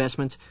European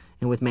investments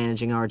and with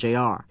managing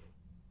RJR.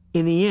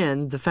 In the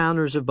end, the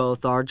founders of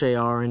both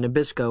RJR and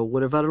Nabisco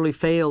would have utterly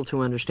failed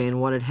to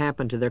understand what had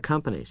happened to their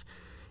companies.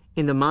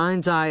 In the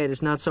mind's eye, it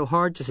is not so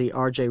hard to see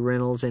R.J.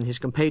 Reynolds and his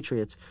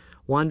compatriots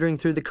wandering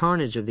through the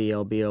carnage of the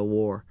LBO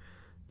war.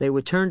 They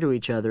would turn to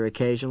each other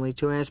occasionally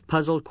to ask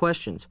puzzled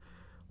questions.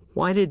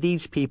 Why did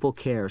these people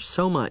care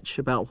so much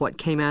about what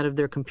came out of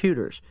their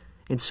computers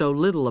and so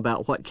little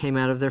about what came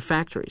out of their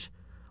factories?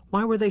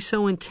 Why were they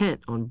so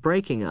intent on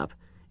breaking up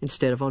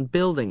instead of on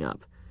building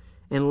up?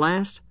 And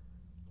last,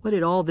 what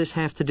did all this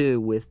have to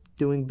do with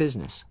doing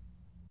business?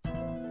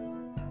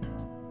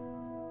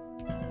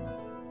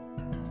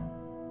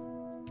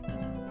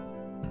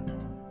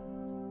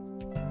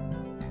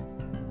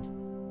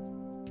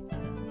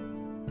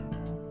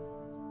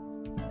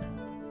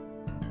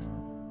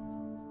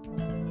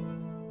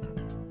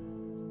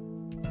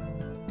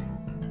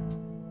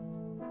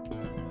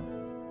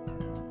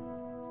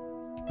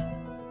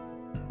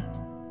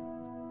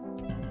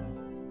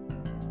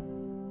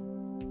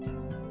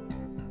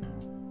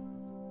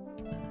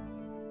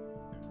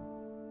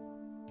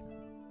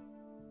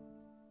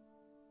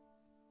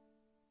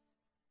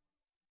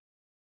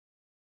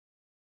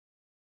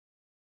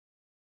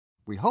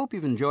 We hope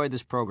you've enjoyed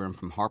this program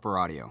from Harper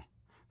Audio.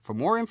 For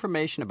more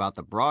information about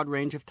the broad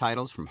range of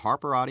titles from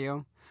Harper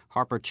Audio,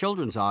 Harper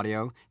Children's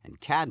Audio, and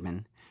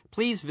Cadman,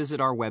 please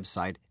visit our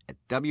website at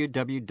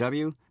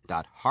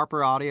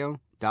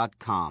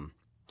www.harperaudio.com.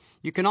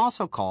 You can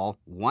also call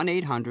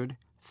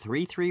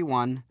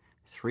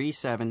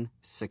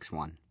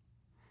 1-800-331-3761.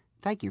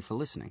 Thank you for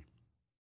listening.